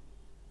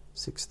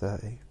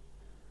 6:30.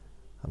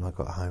 And I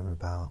got home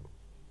about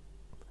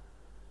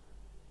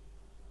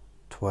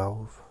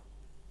 12.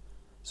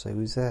 So he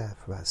was there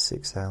for about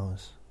 6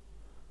 hours.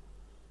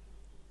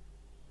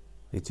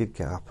 He did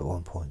get up at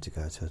one point to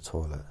go to the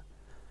toilet.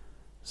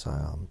 So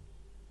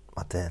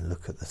I daren't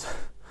look at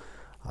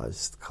I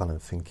was kind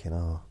of thinking,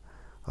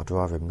 I'd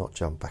rather him not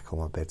jump back on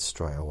my bed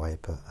straight away,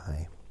 but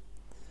hey,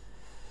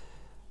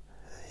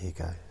 there you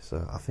go.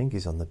 So I think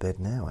he's on the bed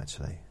now,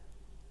 actually.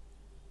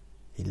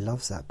 He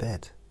loves that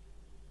bed.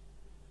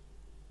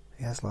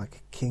 He has like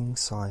a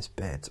king-size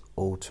bed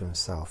all to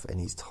himself, and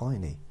he's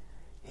tiny.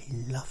 He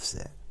loves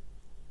it.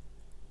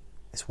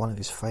 It's one of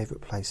his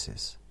favourite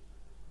places.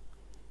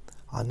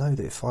 I know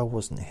that if I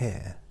wasn't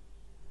here,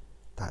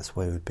 that's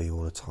where he would be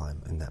all the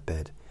time, in that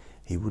bed.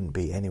 He wouldn't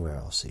be anywhere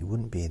else. He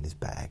wouldn't be in his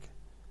bag.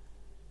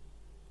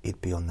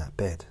 He'd be on that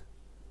bed.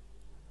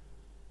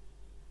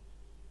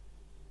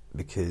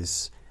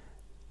 Because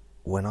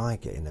when I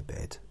get in a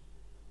bed,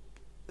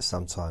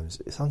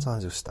 sometimes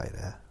he'll stay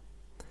there.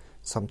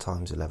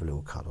 Sometimes he'll have a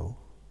little cuddle.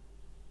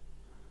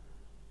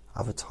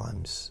 Other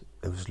times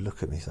he'll just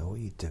look at me and say, "What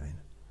are you doing?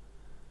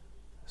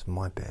 It's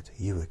my bed.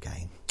 You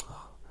again."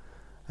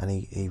 And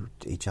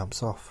he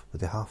jumps off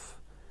with a huff,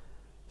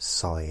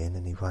 sighing,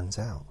 and he runs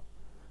out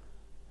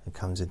and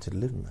comes into the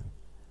living room.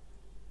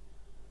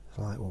 It's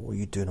like, "Well, what are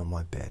you doing on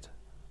my bed?"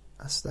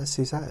 That's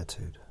his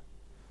attitude.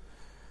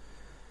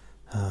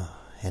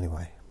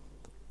 Anyway,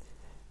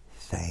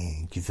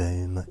 thank you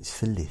very much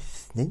for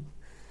listening,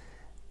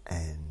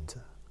 and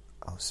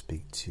I'll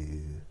speak to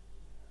you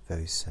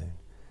very soon.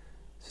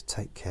 So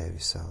take care of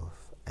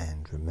yourself,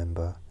 and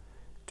remember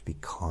to be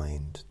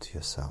kind to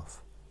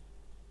yourself,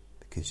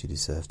 because you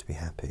deserve to be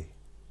happy.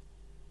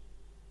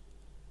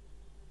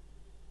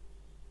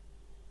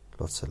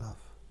 Lots of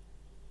love.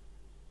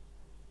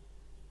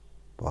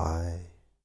 Bye.